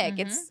satanic.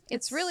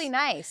 It's really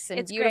nice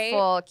and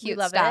beautiful, great.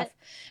 Cute stuff. It.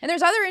 And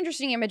there's other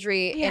interesting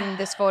imagery in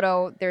this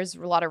photo. There's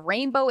a lot of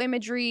rainbow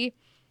imagery.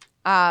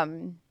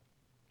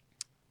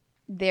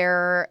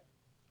 There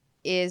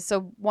is,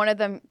 so one of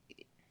them,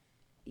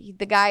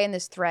 the guy in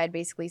this thread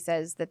basically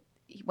says that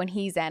when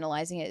he's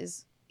analyzing it,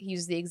 he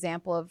uses the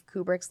example of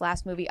Kubrick's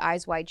last movie,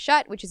 Eyes Wide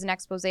Shut, which is an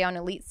expose on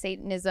elite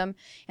Satanism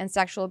and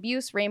sexual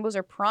abuse. Rainbows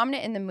are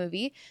prominent in the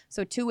movie.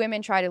 So 2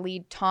 women try to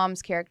lead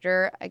Tom's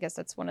character. I guess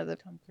that's one of the...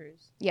 Tom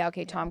Cruise. Yeah,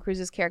 okay, Tom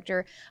Cruise's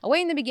character. Away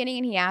in the beginning,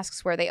 and he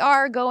asks where they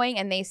are going,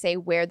 and they say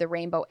where the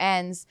rainbow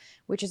ends,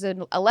 which is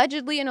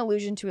allegedly an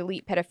allusion to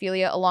elite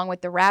pedophilia, along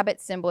with the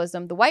rabbit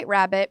symbolism. The white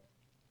rabbit,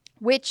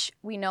 which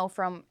we know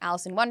from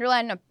Alice in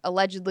Wonderland,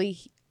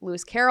 allegedly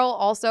Lewis Carroll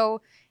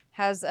also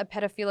has a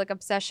pedophilic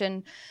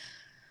obsession.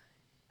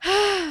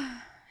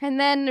 And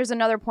then there's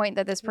another point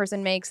that this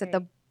person makes that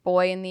the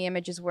boy in the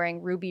image is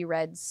wearing ruby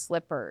red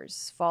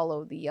slippers.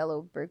 Follow the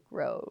yellow brick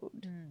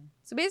road.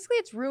 So basically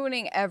it's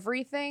ruining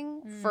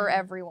everything for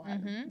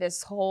everyone.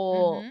 This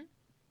whole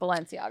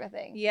Baal-enciaga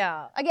thing.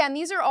 Yeah. Again,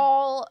 these are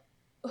all,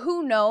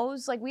 who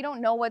knows? Like, we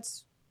don't know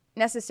what's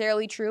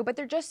necessarily true, but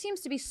there just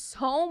seems to be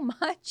so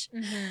much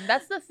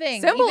that's the thing.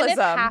 Symbolism. Even if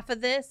half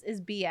of this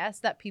is BS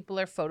that people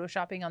are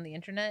photoshopping on the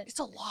internet, it's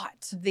a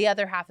lot. The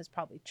other half is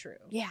probably true.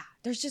 Yeah,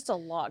 there's just a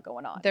lot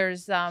going on.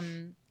 There's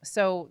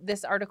so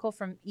this article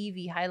from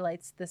Evie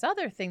highlights this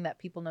other thing that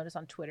people notice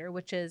on Twitter,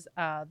 which is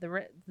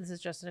this is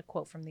just a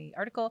quote from the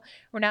article.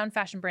 Renowned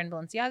fashion brand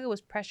Baal-enciaga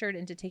was pressured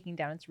into taking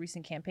down its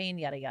recent campaign,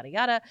 yada yada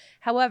yada.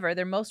 However,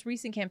 their most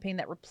recent campaign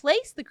that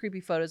replaced the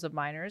creepy photos of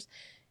minors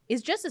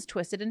is just as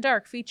twisted and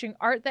dark, featuring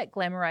art that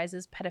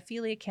glamorizes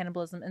pedophilia,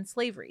 cannibalism, and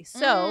slavery.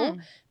 So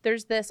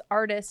there's this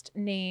artist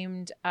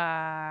named,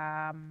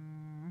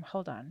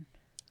 hold on.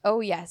 Oh,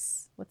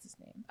 yes. What's his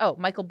name? Oh,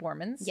 Michael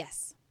Bormans.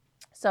 Yes.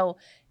 So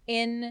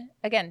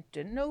again,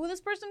 didn't know who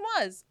this person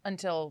was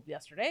until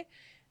yesterday.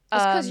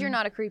 Just because you're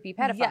not a creepy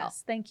pedophile.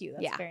 Yes, thank you.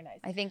 That's very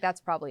nice. I think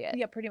that's probably it.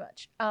 Yeah, pretty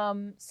much.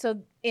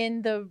 So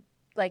in the,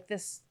 like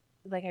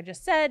I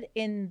just said,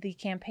 in the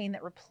campaign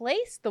that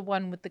replaced the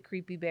one with the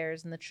creepy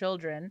bears and the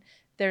children,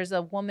 there's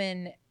a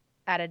woman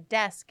at a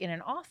desk in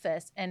an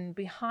office, and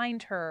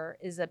behind her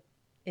is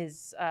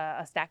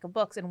a stack of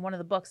books, and one of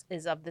the books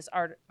is of this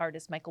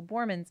artist Michael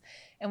Bormans.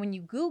 And when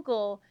you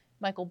Google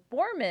Michael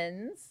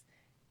Bormans,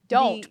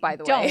 by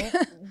the way.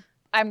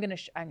 I'm gonna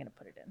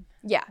put it in.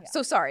 Yeah.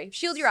 So sorry.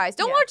 Shield your eyes.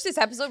 Don't watch this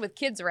episode with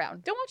kids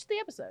around. Don't watch the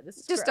episode.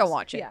 It's just gross. Don't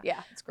watch it.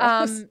 Yeah. It's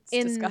gross.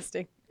 It's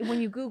disgusting.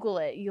 When you Google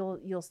it,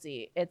 you'll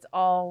see it's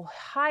all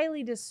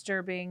highly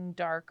disturbing,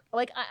 dark.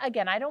 Like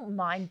again, I don't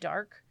mind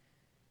dark.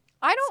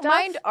 I don't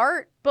mind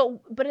art, but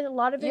a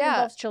lot of it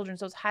involves children.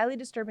 So it's highly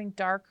disturbing,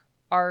 dark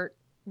art.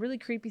 Really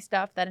creepy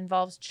stuff that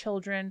involves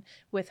children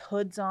with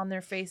hoods on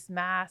their face,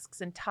 masks,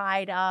 and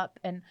tied up,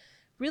 and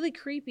really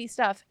creepy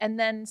stuff. And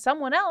then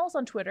someone else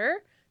on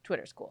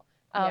Twitter's cool,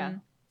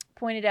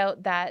 pointed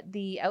out that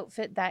the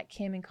outfit that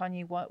Kim and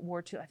Kanye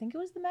wore to, I think it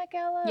was the Met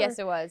Gala? Yes,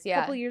 it was, a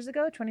couple years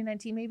ago,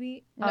 2019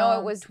 maybe? No,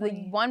 it was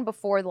the one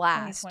before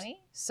last. 2020?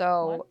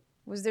 So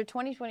was their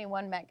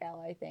 2021 Met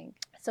Gala, I think.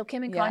 So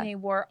Kim and Kanye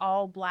wore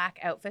all black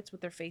outfits with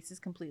their faces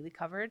completely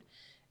covered,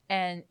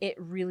 and it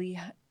really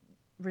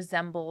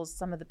resembles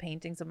some of the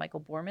paintings of Michael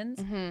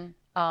Bormans.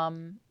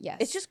 Yes.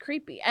 It's just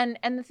creepy. And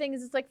the thing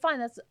is, it's like, fine,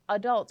 that's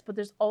adults, but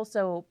there's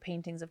also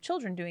paintings of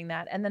children doing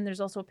that. And then there's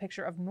also a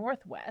picture of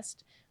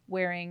Northwest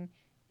wearing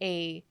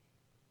a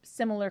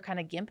similar kind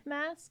of gimp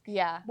mask.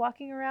 Yeah.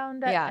 Walking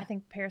around at, I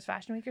think, Paris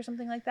Fashion Week or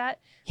something like that.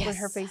 Yes. Where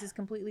her face is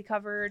completely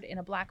covered in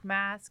a black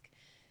mask.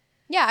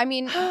 Yeah, I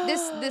mean,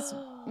 this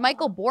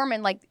Michael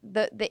Borman, like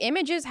the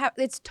images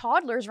it's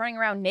toddlers running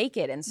around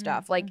naked and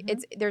stuff. Like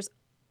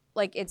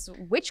it's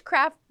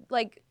witchcraft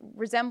like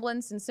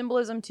resemblance and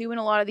symbolism too in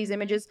a lot of these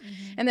images.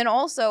 And then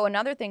also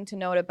another thing to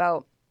note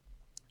about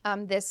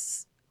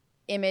this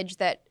image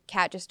that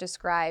Kat just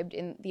described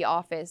in the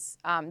office,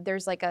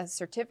 there's like a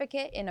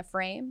certificate in a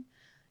frame,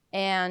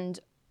 and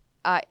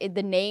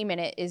the name in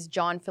it is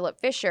John Philip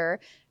Fisher,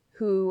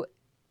 who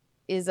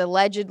is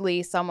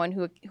allegedly someone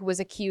who was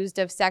accused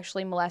of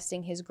sexually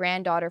molesting his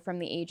granddaughter from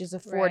the ages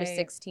of 4 to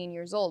 16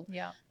 years old.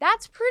 Yeah.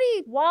 That's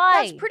pretty...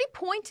 Why? That's pretty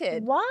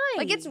pointed. Why?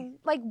 Like, it's...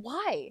 Like,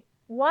 why?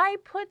 Why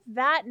put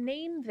that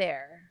name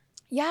there?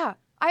 Yeah.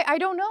 I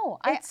don't know.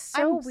 It's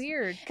so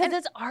weird. Because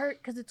it's art,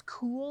 because it's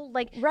cool.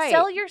 Like,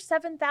 sell your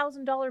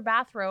 $7,000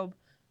 bathrobe.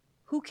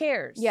 Who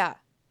cares? Yeah.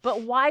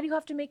 But why do you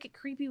have to make it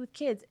creepy with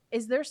kids?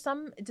 Is there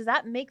some... Does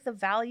that make the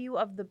value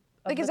of the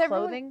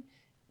clothing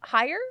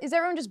higher? Is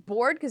everyone just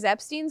bored because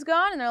Epstein's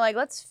gone and they're like,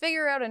 let's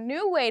figure out a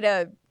new way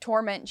to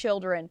torment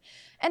children?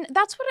 And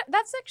that's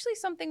actually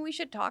something we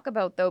should talk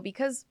about, though,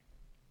 because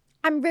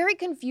I'm very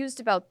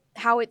confused about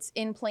how it's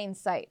in plain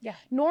sight. Yeah.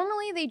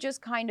 Normally they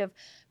just kind of,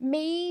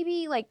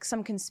 maybe like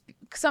some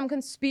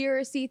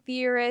conspiracy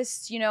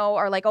theorists, you know,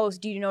 are like, oh,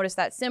 do you notice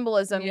that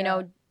symbolism? You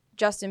know,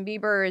 Justin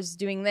Bieber is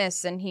doing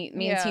this and he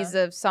means he's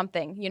of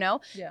something, you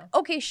know? Yeah.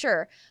 Okay,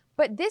 sure.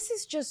 But this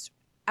is just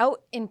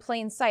out in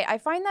plain sight. I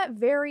find that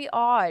very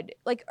odd.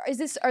 Like,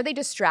 are they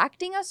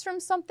distracting us from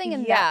something?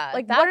 And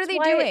what are they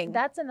doing?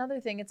 That's another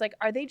thing. It's like,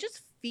 are they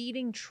just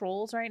feeding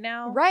trolls right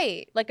now?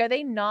 Right. Like, are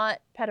they not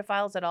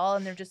pedophiles at all?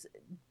 And they're just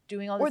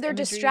doing all this Or they're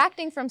imagery?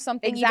 distracting from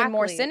something even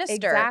more sinister.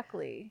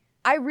 Exactly.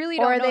 I really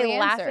don't know the answer. Or are they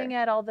laughing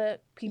at all the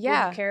people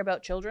who care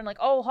about children? Like,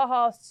 oh,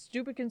 haha,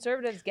 stupid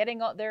conservatives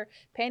getting all their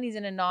panties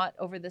in a knot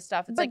over this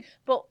stuff. It's like,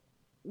 but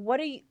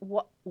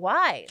why?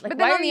 Like, but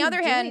then why on the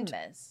other hand,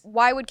 this?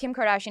 Why would Kim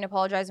Kardashian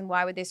apologize and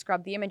why would they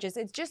scrub the images?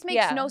 It just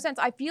makes no sense.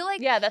 I feel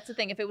like... Yeah, that's the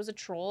thing. If it was a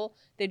troll,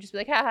 they'd just be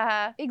like, ha ha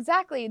ha.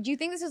 Exactly. Do you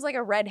think this is like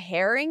a red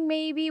herring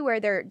maybe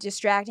where they're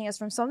distracting us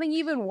from something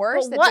even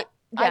worse? But what?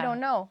 I don't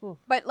know. Ooh.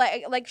 But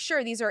like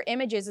sure, these are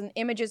images and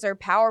images are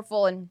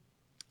powerful and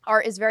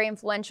art is very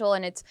influential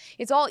and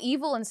it's all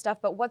evil and stuff,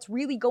 but what's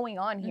really going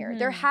on here? Mm-hmm.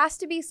 There has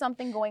to be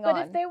something going on.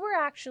 But if they were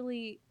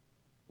actually,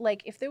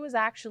 like, if there was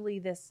actually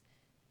this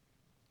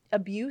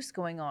abuse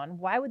going on,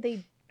 why would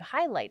they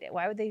highlight it?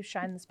 Why would they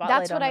shine the spotlight on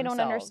themselves? That's what I don't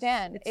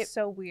understand. It's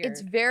so weird.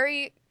 It's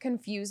very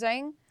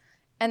confusing.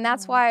 And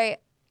that's why,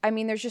 I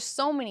mean, there's just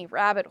so many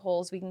rabbit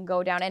holes we can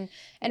go down.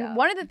 And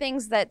one of the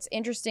things that's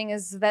interesting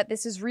is that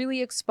this is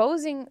really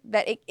exposing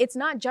that it's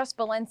not just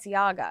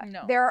Balenciaga.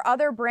 No. There are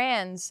other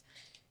brands.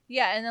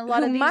 Yeah, and a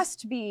lot of these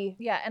must be.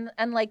 Yeah,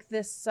 and like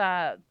this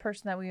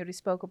person that we already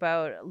spoke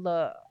about,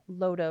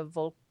 Loda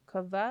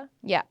Volkova.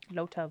 Yeah.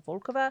 Lota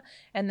Volkova.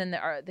 And then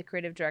the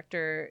creative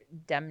director,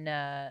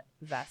 Demna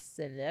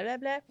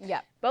Vasileva.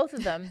 Yeah. Both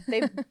of them,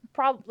 they've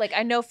probably, like,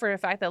 I know for a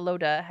fact that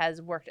Loda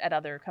has worked at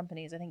other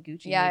companies. I think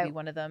Gucci may be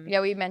one of them.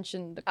 Yeah, we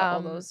mentioned a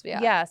couple of those.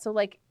 Yeah. Yeah, so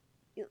like,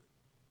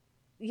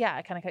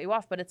 I kind of cut you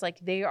off, but it's like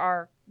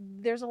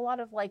there's a lot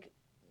of like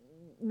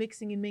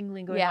mixing and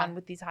mingling going on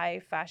with these high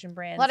fashion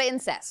brands. A lot of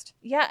incest.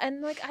 Yeah,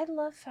 and like, I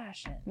love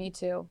fashion. Me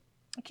too.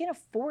 I can't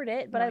afford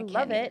it, but I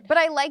love it. But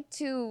I like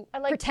to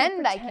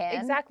pretend I can.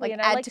 Exactly. Like,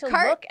 and I like to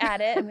look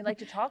at it and we like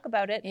to talk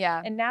about it.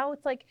 Yeah. And now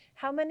it's like,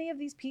 how many of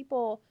these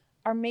people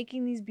are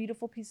making these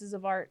beautiful pieces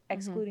of art,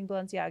 excluding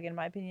Balenciaga, in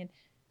my opinion?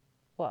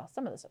 Well,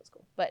 some of the stuff is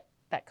cool, but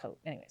that coat,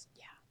 anyways.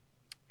 Yeah.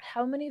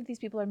 How many of these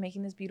people are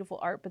making this beautiful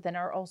art, but then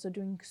are also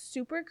doing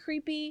super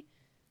creepy,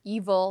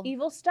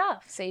 evil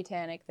stuff?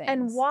 Satanic things.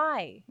 And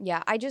why?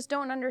 Yeah, I just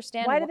don't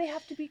understand. Why do they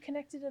have to be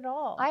connected at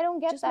all? I don't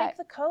get that. Just make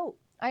the coat.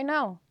 I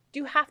know. Do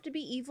you have to be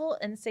evil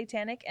and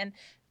satanic and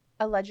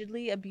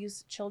allegedly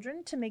abuse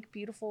children to make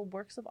beautiful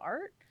works of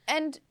art?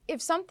 And if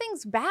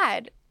something's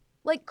bad,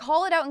 like,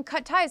 call it out and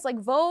cut ties. Like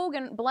Vogue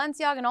and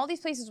Balenciaga and all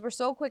these places were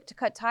so quick to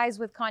cut ties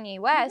with Kanye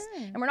West,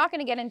 and we're not going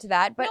to get into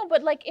that. But no,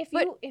 but like,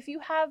 if you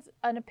have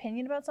an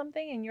opinion about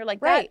something and you're like,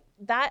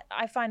 that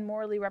I find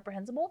morally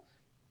reprehensible,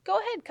 go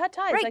ahead, cut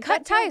ties. Right, like,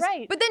 cut ties.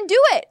 Right. But then do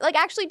it. Like,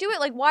 actually do it.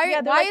 Like, why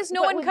is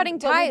no one cutting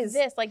ties?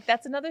 This, like,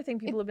 that's another thing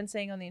people have been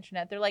saying on the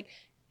internet. They're like,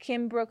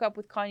 Kim broke up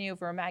with Kanye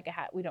over a MAGA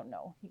hat. We don't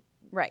know.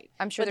 Right.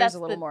 I'm sure there's a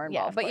little more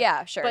involved. But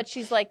yeah, sure. But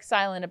she's like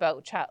silent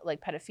about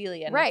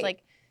pedophilia. And it's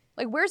like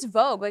where's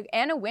Vogue? Like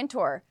Anna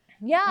Wintour.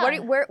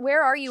 Yeah.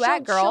 Where are you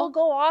at, girl? She'll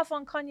go off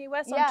on Kanye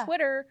West on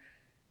Twitter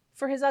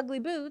for his ugly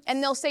boots.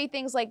 And they'll say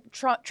things like,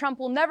 Trump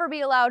will never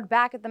be allowed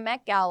back at the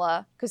Met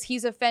Gala because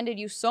he's offended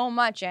you so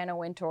much, Anna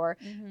Wintour.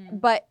 Mm-hmm.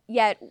 But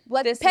yet,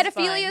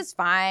 pedophilia is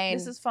fine.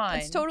 This is fine.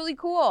 It's totally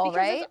cool,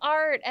 because it's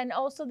art, and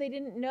also they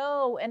didn't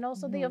know, and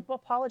also they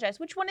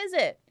apologized. Which one is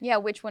it? Yeah,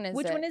 which one is it?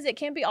 Which one is it?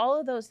 Can't be all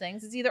of those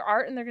things. It's either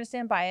art and they're going to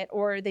stand by it,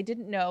 or they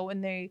didn't know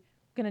and they're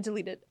going to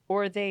delete it,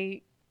 or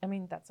they... I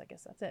mean, I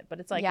guess that's it. But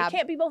it's like, it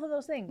can't be both of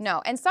those things.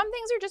 No, and some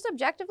things are just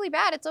objectively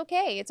bad. It's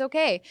okay. It's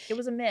okay. It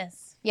was a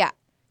miss. Yeah.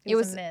 It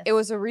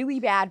was a really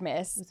bad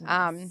miss.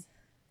 And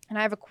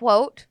I have a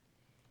quote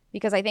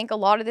because I think a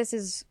lot of this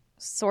is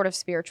sort of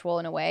spiritual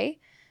in a way.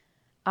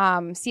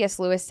 C.S.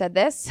 Lewis said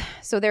this: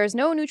 "So there is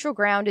no neutral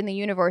ground in the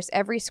universe.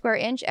 Every square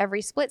inch,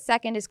 every split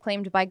second is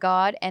claimed by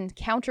God and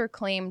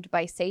counterclaimed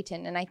by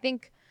Satan." And I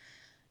think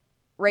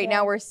right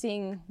now we're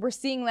seeing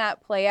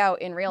that play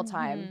out in real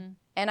time.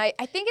 And I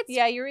think it's...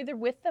 Yeah, you're either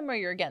with them or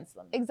you're against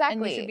them. Exactly.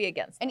 And you should be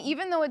against them. And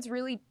even though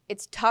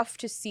it's tough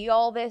to see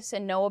all this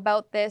and know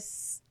about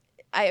this,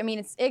 I mean,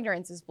 it's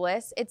ignorance is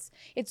bliss. It's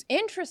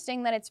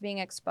interesting that it's being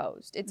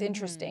exposed. It's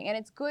interesting, and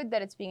it's good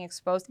that it's being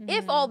exposed.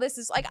 If all this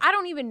is like, I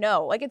don't even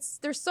know. Like,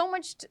 there's so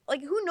much.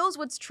 Like, who knows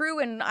what's true?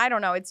 And I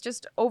don't know. It's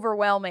just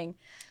overwhelming.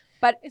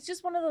 But it's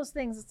just one of those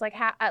things. It's like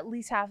at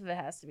least half of it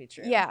has to be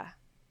true. Yeah,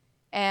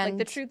 and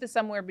like the truth is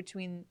somewhere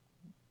between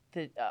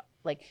the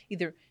like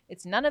either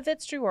it's none of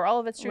it's true or all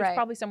of it's true. It's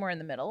probably somewhere in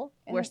the middle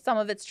where some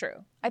of it's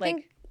true. I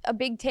think a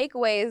big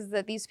takeaway is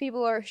that these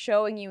people are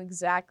showing you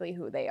exactly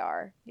who they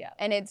are. Yeah.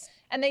 And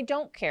they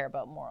don't care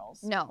about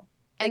morals. No.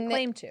 They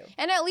claim to.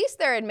 And at least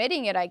they're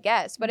admitting it, I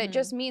guess. But it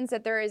just means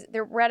that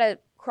we're at a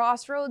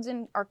crossroads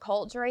in our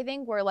culture, I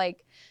think, where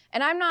like,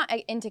 and I'm not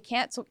into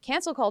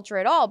cancel culture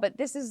at all, but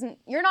this isn't,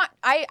 you're not,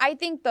 I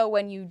think though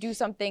when you do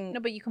something. No,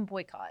 but you can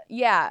boycott.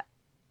 Yeah.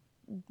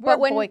 We're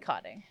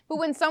boycotting. But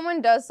when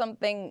someone does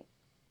something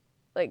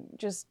like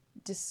just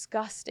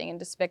disgusting and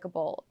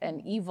despicable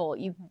and evil,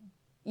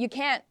 you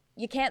can't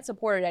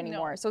support it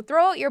anymore. No. So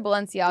throw out your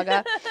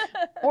Balenciaga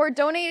or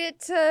donate it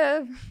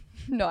to.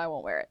 No, I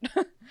won't wear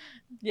it.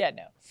 Yeah,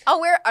 no.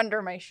 I'll wear it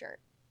under my shirt.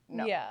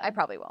 No, yeah, I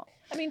probably won't.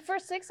 I mean, for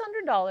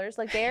 $600,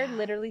 like they're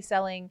literally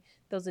selling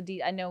those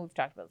Adidas. I know we've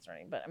talked about this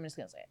already, but I'm just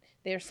gonna say it.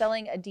 They're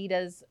selling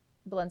Adidas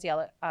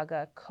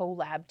Balenciaga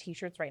collab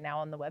T-shirts right now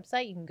on the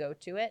website. You can go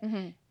to it,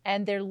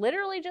 and they're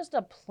literally just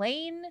a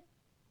plain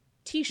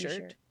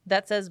T-shirt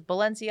that says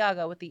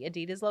Balenciaga with the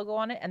Adidas logo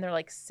on it, and they're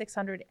like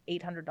 $600,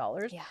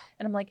 $800. Yeah,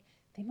 and I'm like,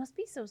 they must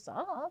be so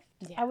soft.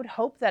 Yeah. I would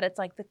hope that it's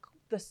like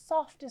the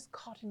softest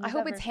cotton. I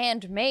hope it's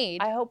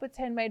handmade. I hope it's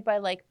handmade by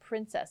like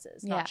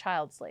princesses, not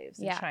child slaves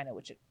in China,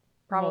 which it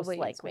probably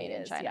most likely made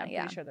in China. Yeah, I'm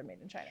pretty sure they're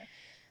made in China.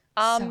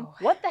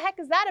 What the heck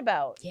is that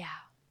about? Yeah,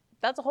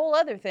 that's a whole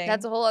other thing.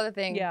 That's a whole other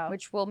thing. Yeah,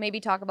 which we'll maybe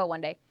talk about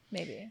one day.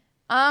 Maybe.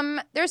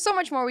 There's so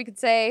much more we could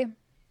say.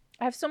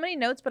 I have so many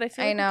notes, but I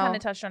feel like we kind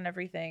of touched on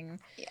everything.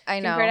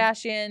 I know. Kim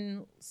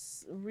Kardashian,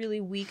 really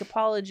weak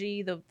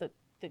apology. The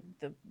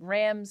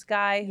Rams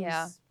guy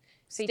who's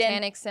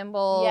satanic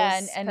symbols,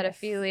 and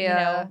pedophilia. You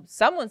know,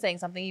 someone saying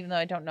something, even though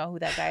I don't know who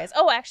that guy is.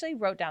 Oh, I actually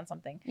wrote down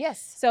something.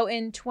 Yes. So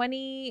in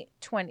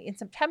 2020, in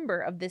September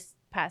of this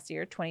past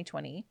year,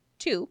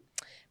 2022,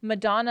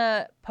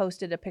 Madonna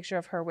posted a picture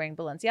of her wearing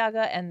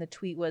Balenciaga, and the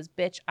tweet was,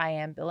 "Bitch, I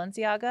am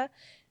Balenciaga."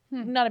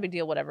 Not a big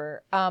deal,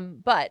 whatever.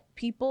 But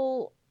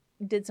people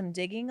did some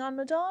digging on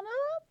Madonna.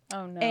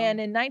 Oh no. And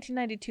in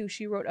 1992,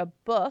 she wrote a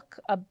book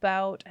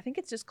about, I think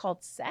it's just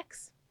called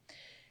Sex.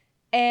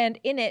 And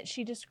in it,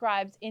 she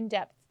describes in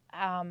depth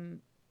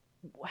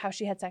how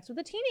she had sex with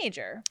a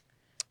teenager.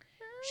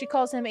 She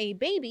calls him a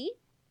baby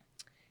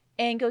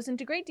and goes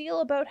into great deal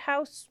about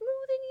how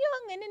smooth and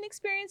young and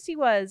inexperienced he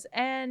was.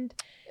 And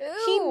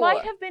he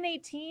might have been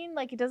 18.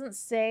 Like, it doesn't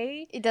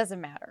say. It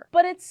doesn't matter.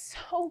 But it's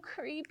so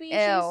creepy. Ew.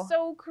 She's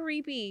so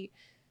creepy.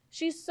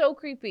 She's so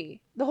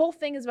creepy. The whole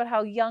thing is about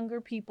how younger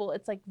people,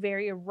 it's like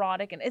very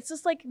erotic. And it's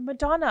just like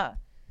Madonna.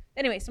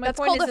 Anyway, so my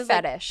point is a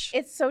fetish.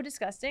 Like, it's so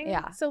disgusting.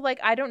 Yeah. So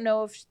like, I don't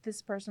know if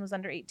this person was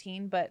under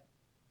 18, but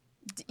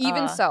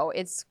even so,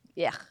 it's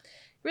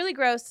really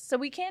gross. So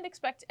we can't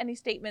expect any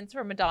statements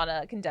from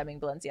Madonna condemning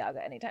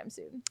Balenciaga anytime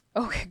soon.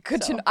 Okay,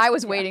 good to know. I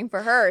was waiting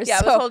for her.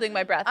 Yeah, I was holding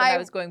my breath and I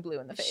was going blue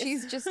in the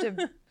face.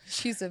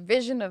 She's a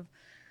vision of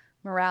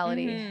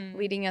morality,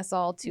 leading us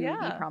all to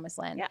the promised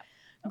land. Yeah.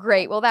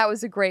 Great. Well, that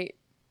was a great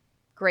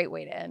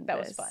way to end. That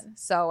was fun.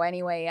 So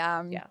anyway,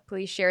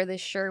 please share this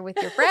shirt with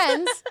your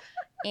friends.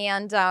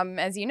 And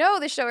as you know,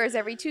 the show airs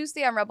every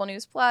Tuesday on Rebel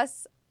News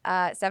Plus,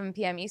 7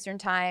 p.m. Eastern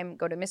Time.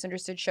 Go to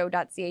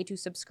misunderstoodshow.ca to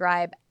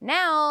subscribe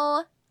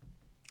now.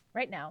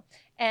 Right now.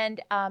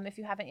 And if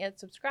you haven't yet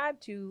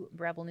subscribed to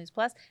Rebel News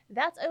Plus,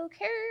 that's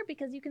okay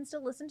because you can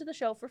still listen to the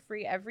show for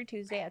free every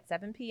Tuesday at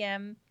 7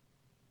 p.m.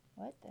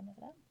 What? Did I mess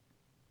it up?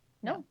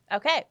 No.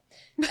 Okay.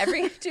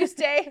 Every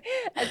Tuesday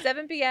at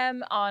 7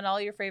 p.m. on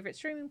all your favorite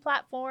streaming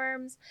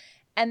platforms.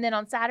 And then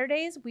on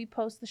Saturdays, we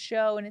post the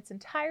show in its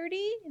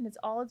entirety, in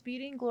all its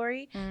beauty and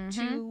glory,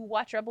 to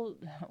watch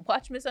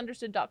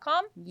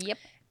misunderstood.com. Yep.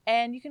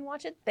 And you can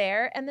watch it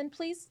there. And then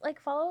please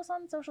follow us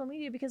on social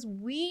media because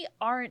we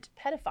aren't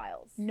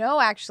pedophiles.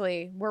 No,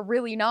 actually, we're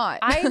really not.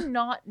 I'm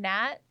not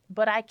Nat,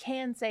 but I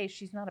can say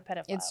she's not a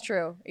pedophile.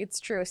 It's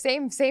true.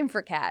 Same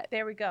for Kat.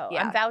 There we go.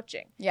 Yeah. I'm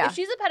vouching. Yeah. If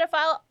she's a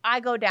pedophile, I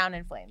go down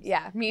in flames.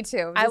 Yeah, me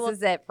too. This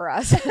is it for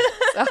us.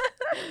 So,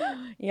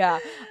 yeah.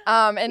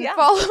 And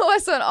follow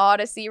us on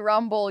Odyssey,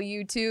 Rumble,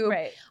 YouTube.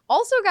 Right.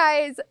 Also,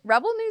 guys,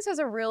 Rebel News has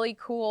a really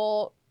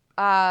cool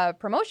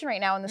promotion right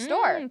now in the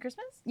store.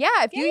 Christmas?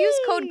 Yeah, if you use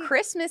code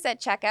Christmas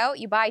at checkout,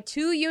 you buy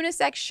 2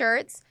 unisex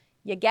shirts,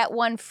 you get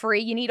 1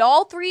 free. You need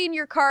all 3 in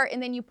your cart,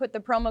 and then you put the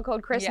promo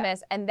code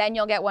Christmas, and then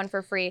you'll get 1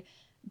 for free.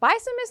 Buy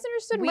some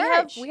misunderstood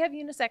merch. We have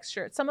unisex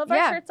shirts. Some of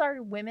our shirts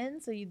are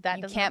women, so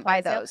that doesn't can't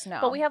buy those. No,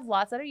 but we have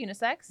lots that are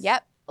unisex.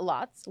 Yep,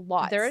 lots.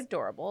 They're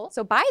adorable.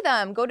 So buy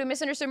them. Go to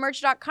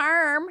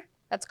misunderstoodmerch.com.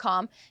 That's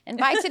com, and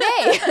buy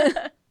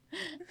today.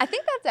 I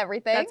think that's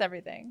everything. That's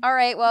everything. All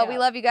right. Well, we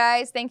love you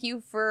guys. Thank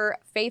you for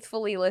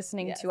faithfully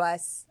listening to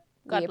us.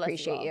 God we bless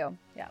appreciate you. You.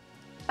 Yeah.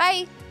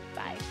 Bye.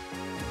 Bye.